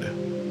understand.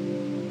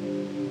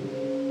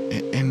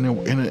 In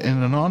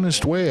an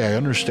honest way I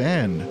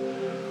understand.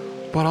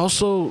 But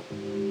also,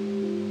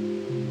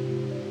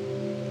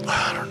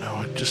 I don't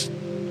know,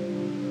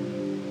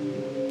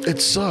 it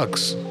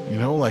sucks, you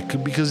know,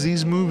 like, because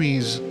these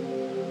movies,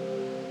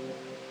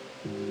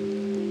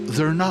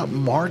 they're not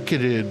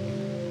marketed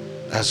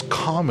as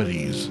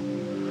comedies.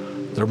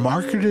 They're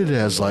marketed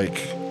as like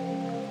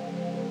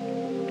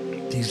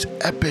these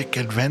epic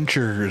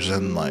adventures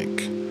and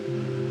like,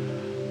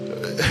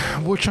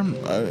 which I'm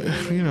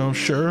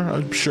sure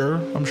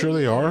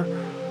they are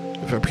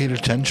if I paid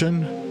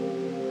attention.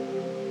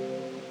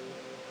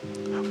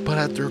 But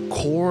at their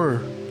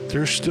core,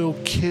 they're still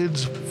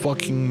kids'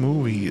 fucking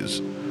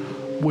movies,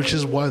 which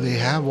is why they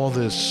have all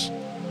this,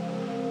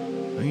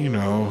 you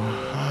know,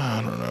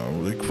 I don't know,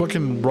 like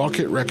fucking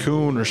Rocket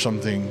Raccoon or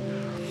something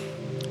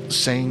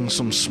saying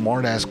some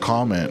smart ass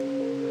comment.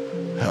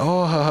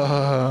 Oh,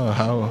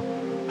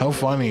 how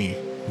funny,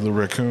 the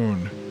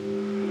raccoon.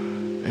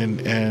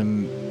 And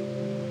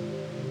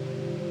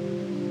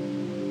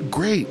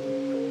great,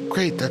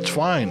 that's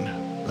fine.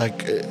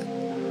 Like,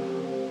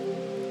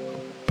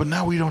 but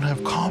now we don't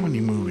have comedy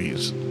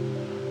movies.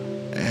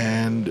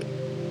 And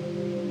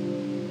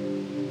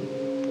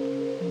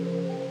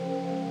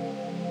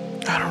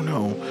I don't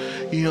know,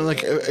 you know,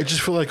 like, I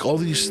just feel like all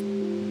these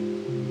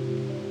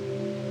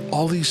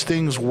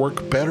things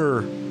work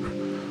better.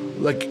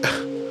 Like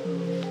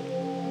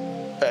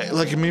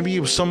maybe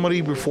if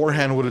somebody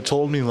beforehand would have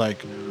told me, like,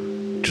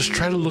 just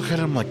try to look at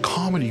them like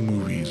comedy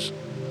movies,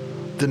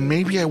 then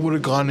maybe I would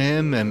have gone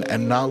in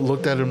and not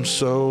looked at them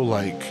so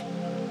like,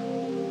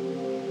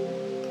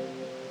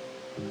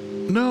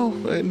 no,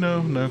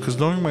 because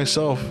knowing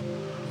myself,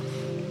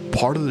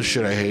 part of the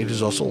shit I hate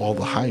is also all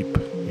the hype,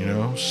 you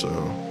know, so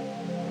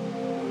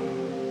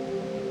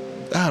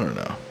I don't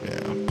know.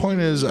 Yeah,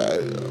 point is,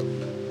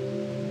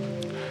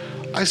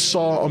 I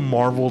saw a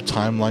Marvel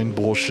timeline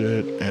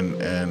bullshit and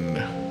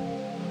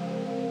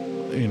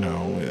you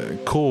know,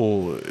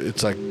 cool.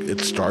 It's like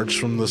it starts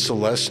from the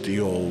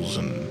Celestials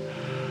and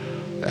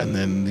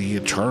then the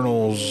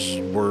Eternals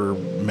were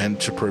meant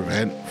to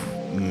prevent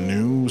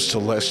new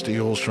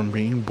Celestials from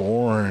being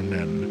born,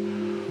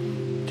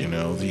 and you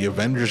know, the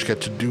Avengers get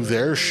to do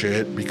their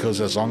shit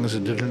because as long as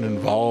it didn't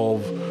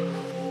involve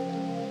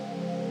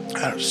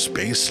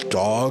space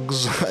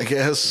dogs, I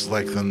guess,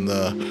 like, then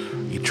the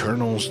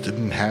Eternals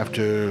didn't have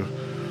to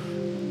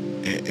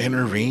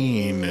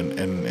intervene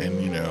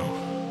and you know,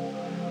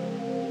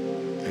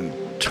 and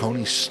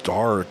Tony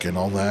Stark and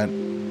all that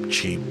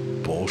cheap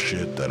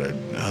bullshit that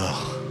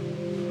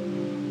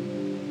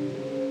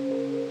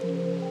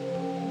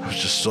I was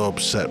just so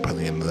upset by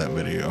the end of that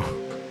video.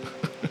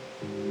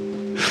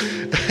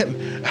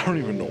 And I don't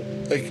even know,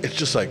 like, it's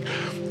just like,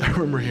 I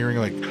remember hearing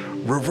like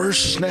reverse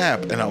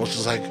snap and I was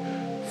just like,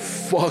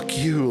 fuck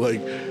you.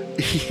 Like,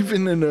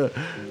 even in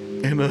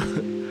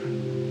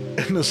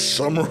a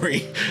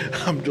summary,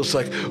 I'm just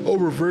like, oh,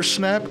 reverse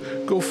snap,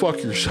 go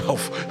fuck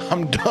yourself,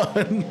 I'm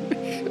done.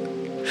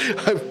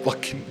 I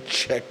fucking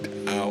checked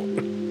out.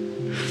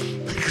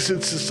 Because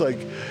it's just like,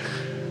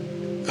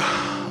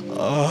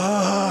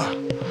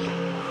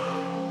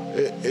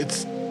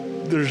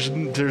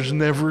 there's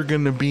never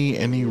gonna be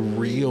any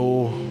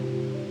real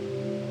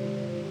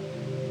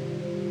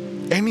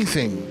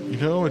anything, you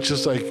know. It's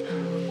just like,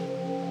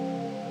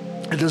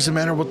 it doesn't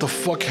matter what the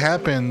fuck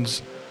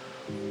happens.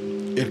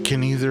 It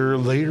can either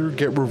later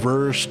get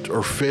reversed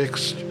or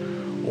fixed,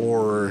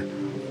 or,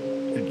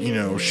 you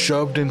know,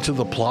 shoved into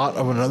the plot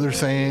of another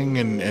thing,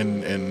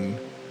 and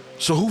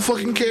so who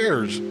fucking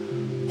cares?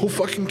 Who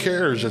fucking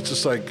cares? It's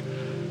just like,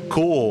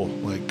 cool,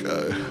 like,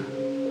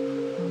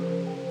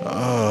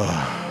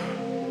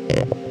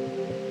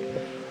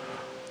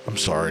 I'm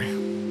sorry.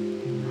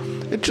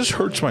 It just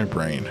hurts my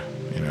brain,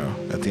 you know,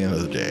 at the end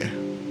of the day.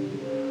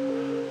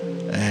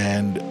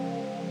 And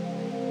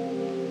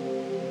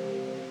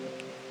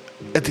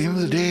at the end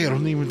of the day, I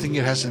don't even think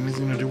it has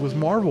anything to do with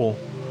Marvel.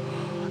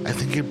 I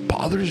think it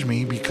bothers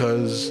me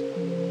because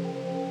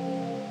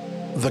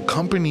the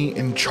company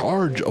in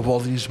charge of all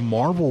these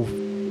Marvel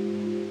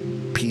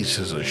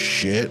pieces of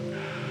shit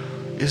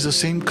is the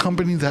same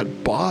company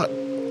that bought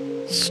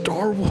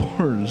Star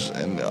Wars.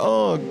 And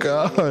oh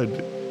God,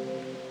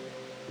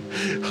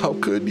 how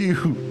could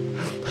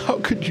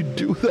you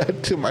do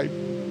that to my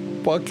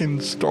fucking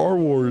Star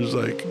Wars?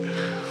 Like,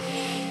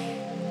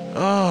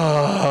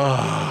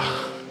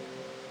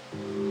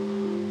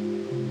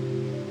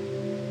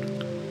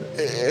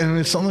 and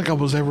it's not like I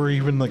was ever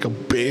even like a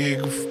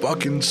big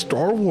fucking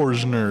Star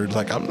Wars nerd.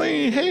 Like, I'm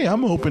like, hey,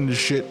 I'm open to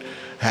shit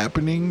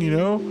happening, you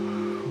know?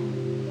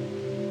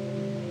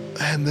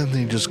 And then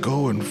they just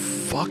go and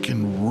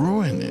fucking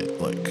ruin it.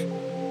 Like,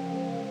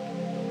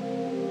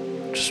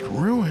 just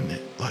ruin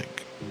it. Like,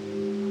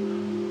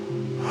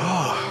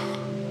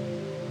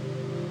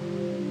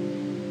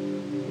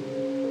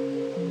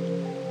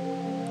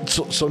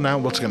 So now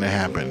what's going to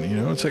happen? You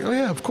know, it's like, oh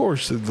yeah, of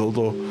course,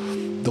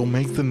 they'll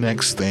make the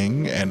next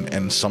thing,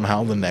 and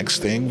somehow the next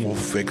thing will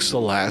fix the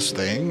last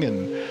thing,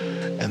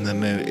 and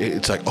then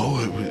it's like,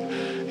 oh,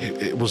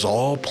 it was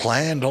all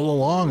planned all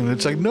along, and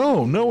it's like,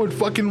 no, it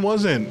fucking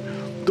wasn't.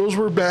 Those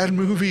were bad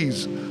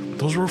movies.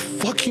 Those were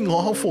fucking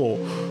awful.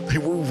 They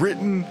were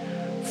written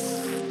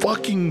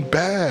fucking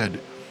bad,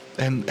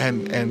 and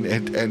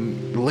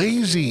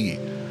lazy,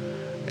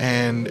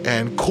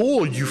 and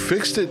cool. You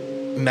fixed it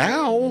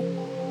now,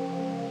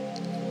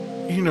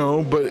 you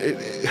know, but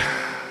it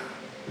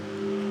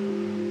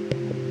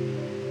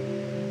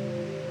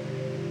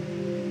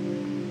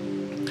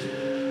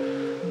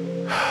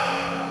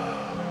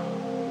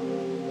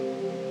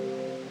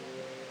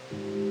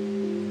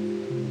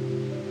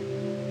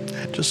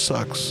just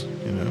sucks,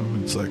 you know.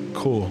 It's like,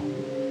 cool,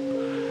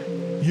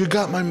 you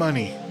got my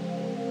money,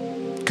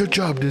 good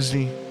job,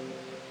 Disney,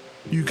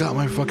 you got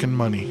my fucking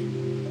money,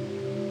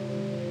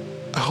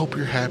 I hope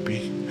you're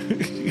happy.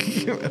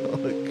 You know,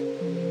 like,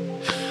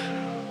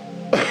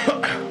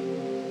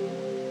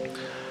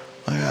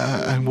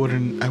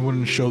 I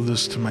wouldn't show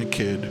this to my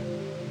kid,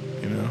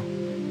 you know.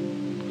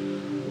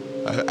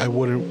 I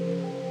wouldn't.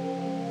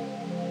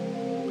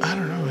 I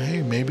don't know.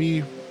 Hey,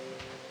 maybe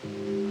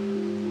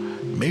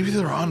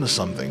they're onto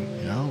something,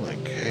 you know.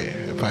 Like, hey,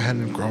 if I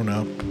hadn't grown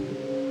up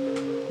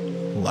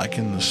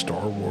liking the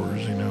Star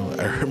Wars, you know,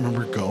 I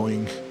remember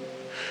going.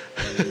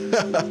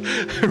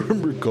 I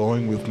remember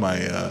going with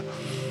my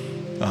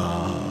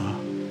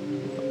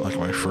like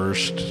my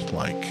first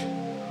like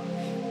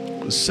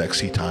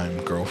sexy time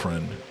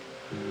girlfriend,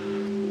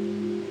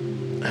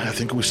 and I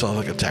think we saw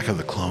like Attack of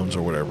the Clones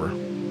or whatever.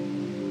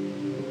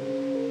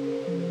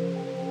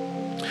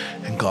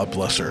 And God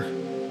bless her,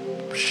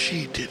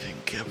 she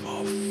didn't give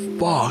a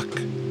fuck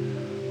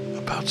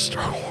about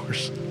Star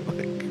Wars.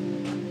 Like,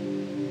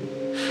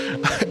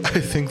 I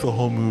think the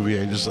whole movie,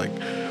 I just like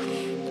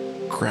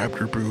grabbed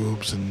her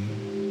boobs, and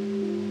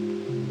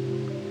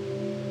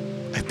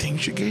I think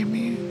she gave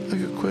me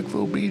like a quick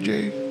little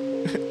BJ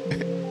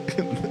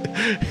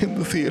in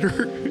the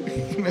theater,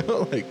 you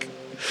know, like,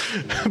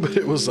 but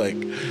it was like,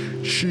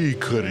 she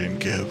couldn't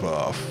give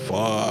a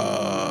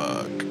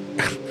fuck.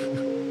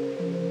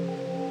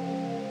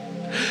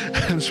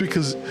 And it's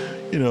because,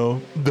 you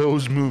know,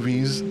 those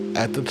movies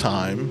at the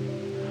time,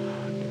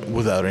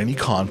 without any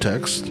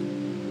context,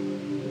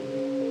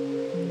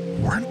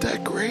 weren't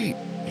that great.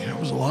 You know, it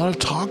was a lot of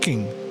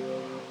talking,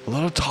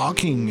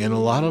 and a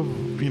lot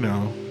of, you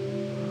know,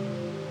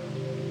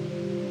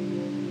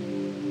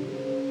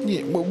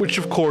 yeah, which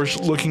of course,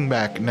 looking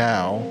back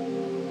now,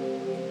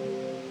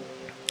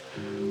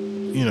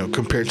 you know,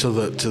 compared to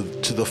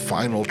the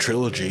final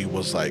trilogy,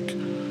 was like,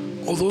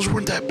 oh, those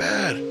weren't that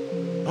bad.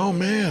 Oh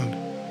man,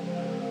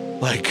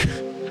 like,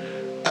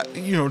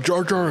 you know,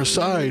 Jar Jar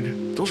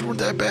aside, those weren't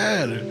that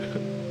bad.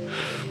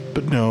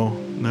 But no,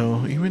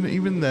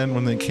 even then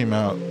when they came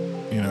out,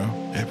 you know,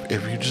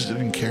 if you just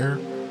didn't care,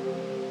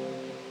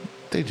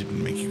 they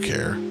didn't make you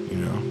care, you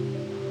know.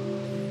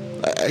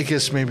 I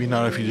guess maybe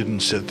not if you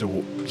didn't sit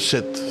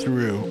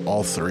through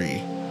all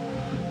three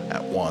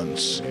at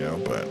once, you know,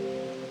 but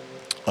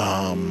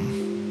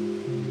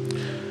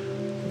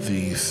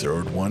the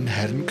third one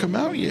hadn't come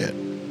out yet.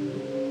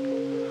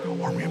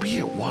 Or maybe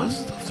it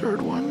was the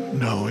third one?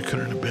 No, it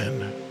couldn't have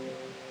been.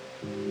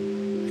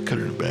 It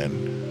couldn't have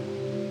been.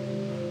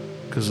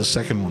 Because the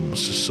second one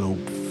was just so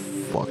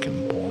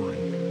fucking boring.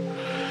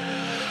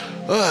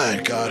 Oh,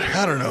 God.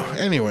 I don't know.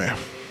 Anyway.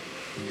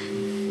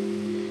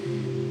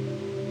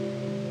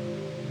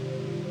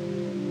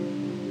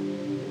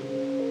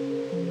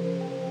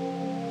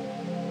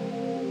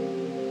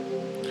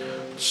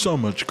 So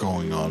much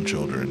going on,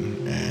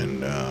 children,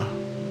 and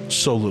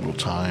so little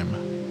time.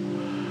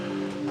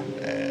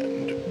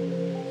 And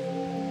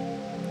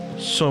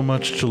so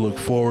much to look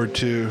forward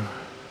to.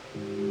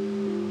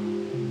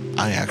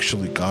 I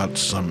actually got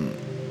some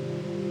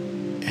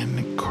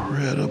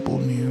incredible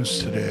news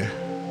today.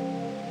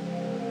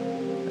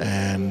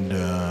 And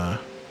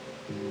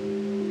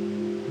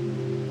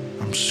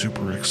I'm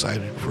super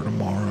excited for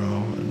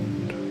tomorrow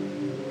and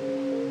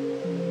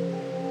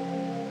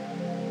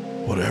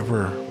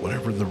whatever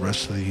the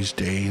rest of these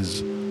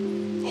days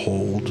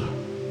hold.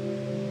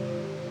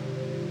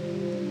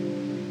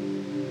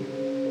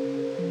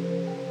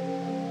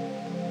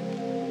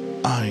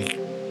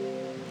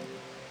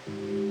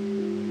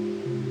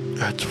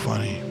 That's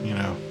funny, you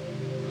know.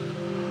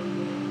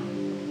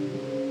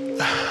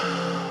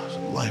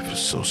 Life is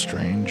so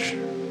strange.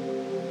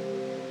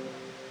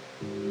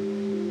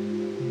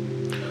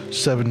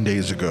 7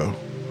 days ago,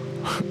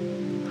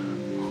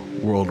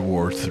 World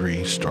War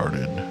III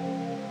started.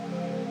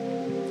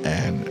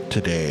 And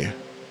today,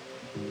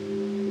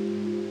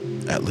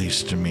 at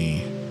least to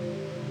me,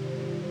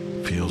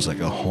 feels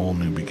like a whole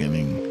new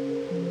beginning.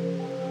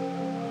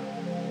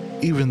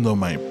 Even though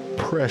my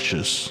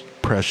precious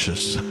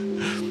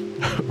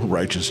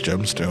Righteous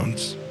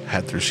Gemstones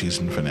had their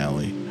season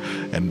finale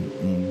and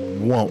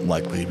won't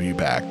likely be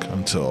back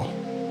until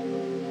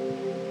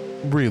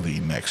really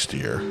next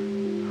year.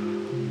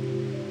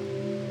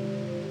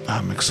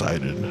 I'm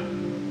excited.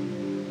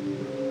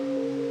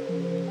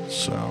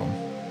 So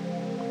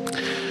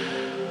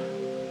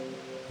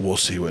we'll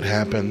see what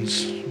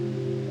happens.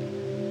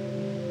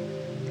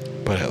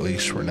 But at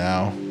least for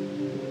now,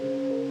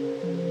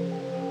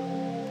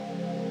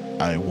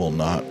 I will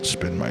not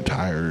spin my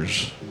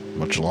tires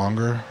much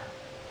longer.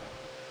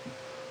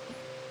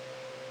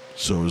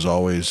 So as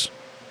always,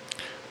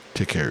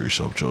 take care of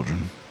yourself,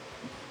 children.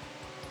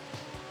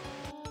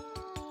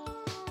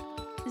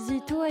 The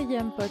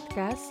 2AM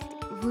Podcast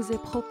vous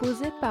est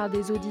proposé par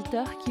des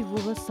auditeurs qui vous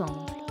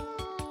ressemblent.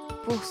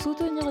 Pour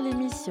soutenir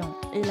l'émission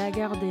et la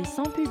garder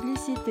sans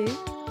publicité,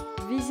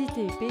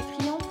 visitez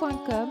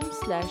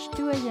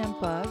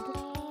patreon.com/2AMPod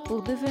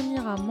pour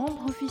devenir un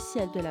membre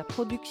officiel de la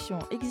production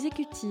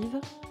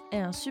exécutive et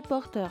un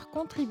supporter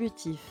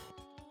contributif.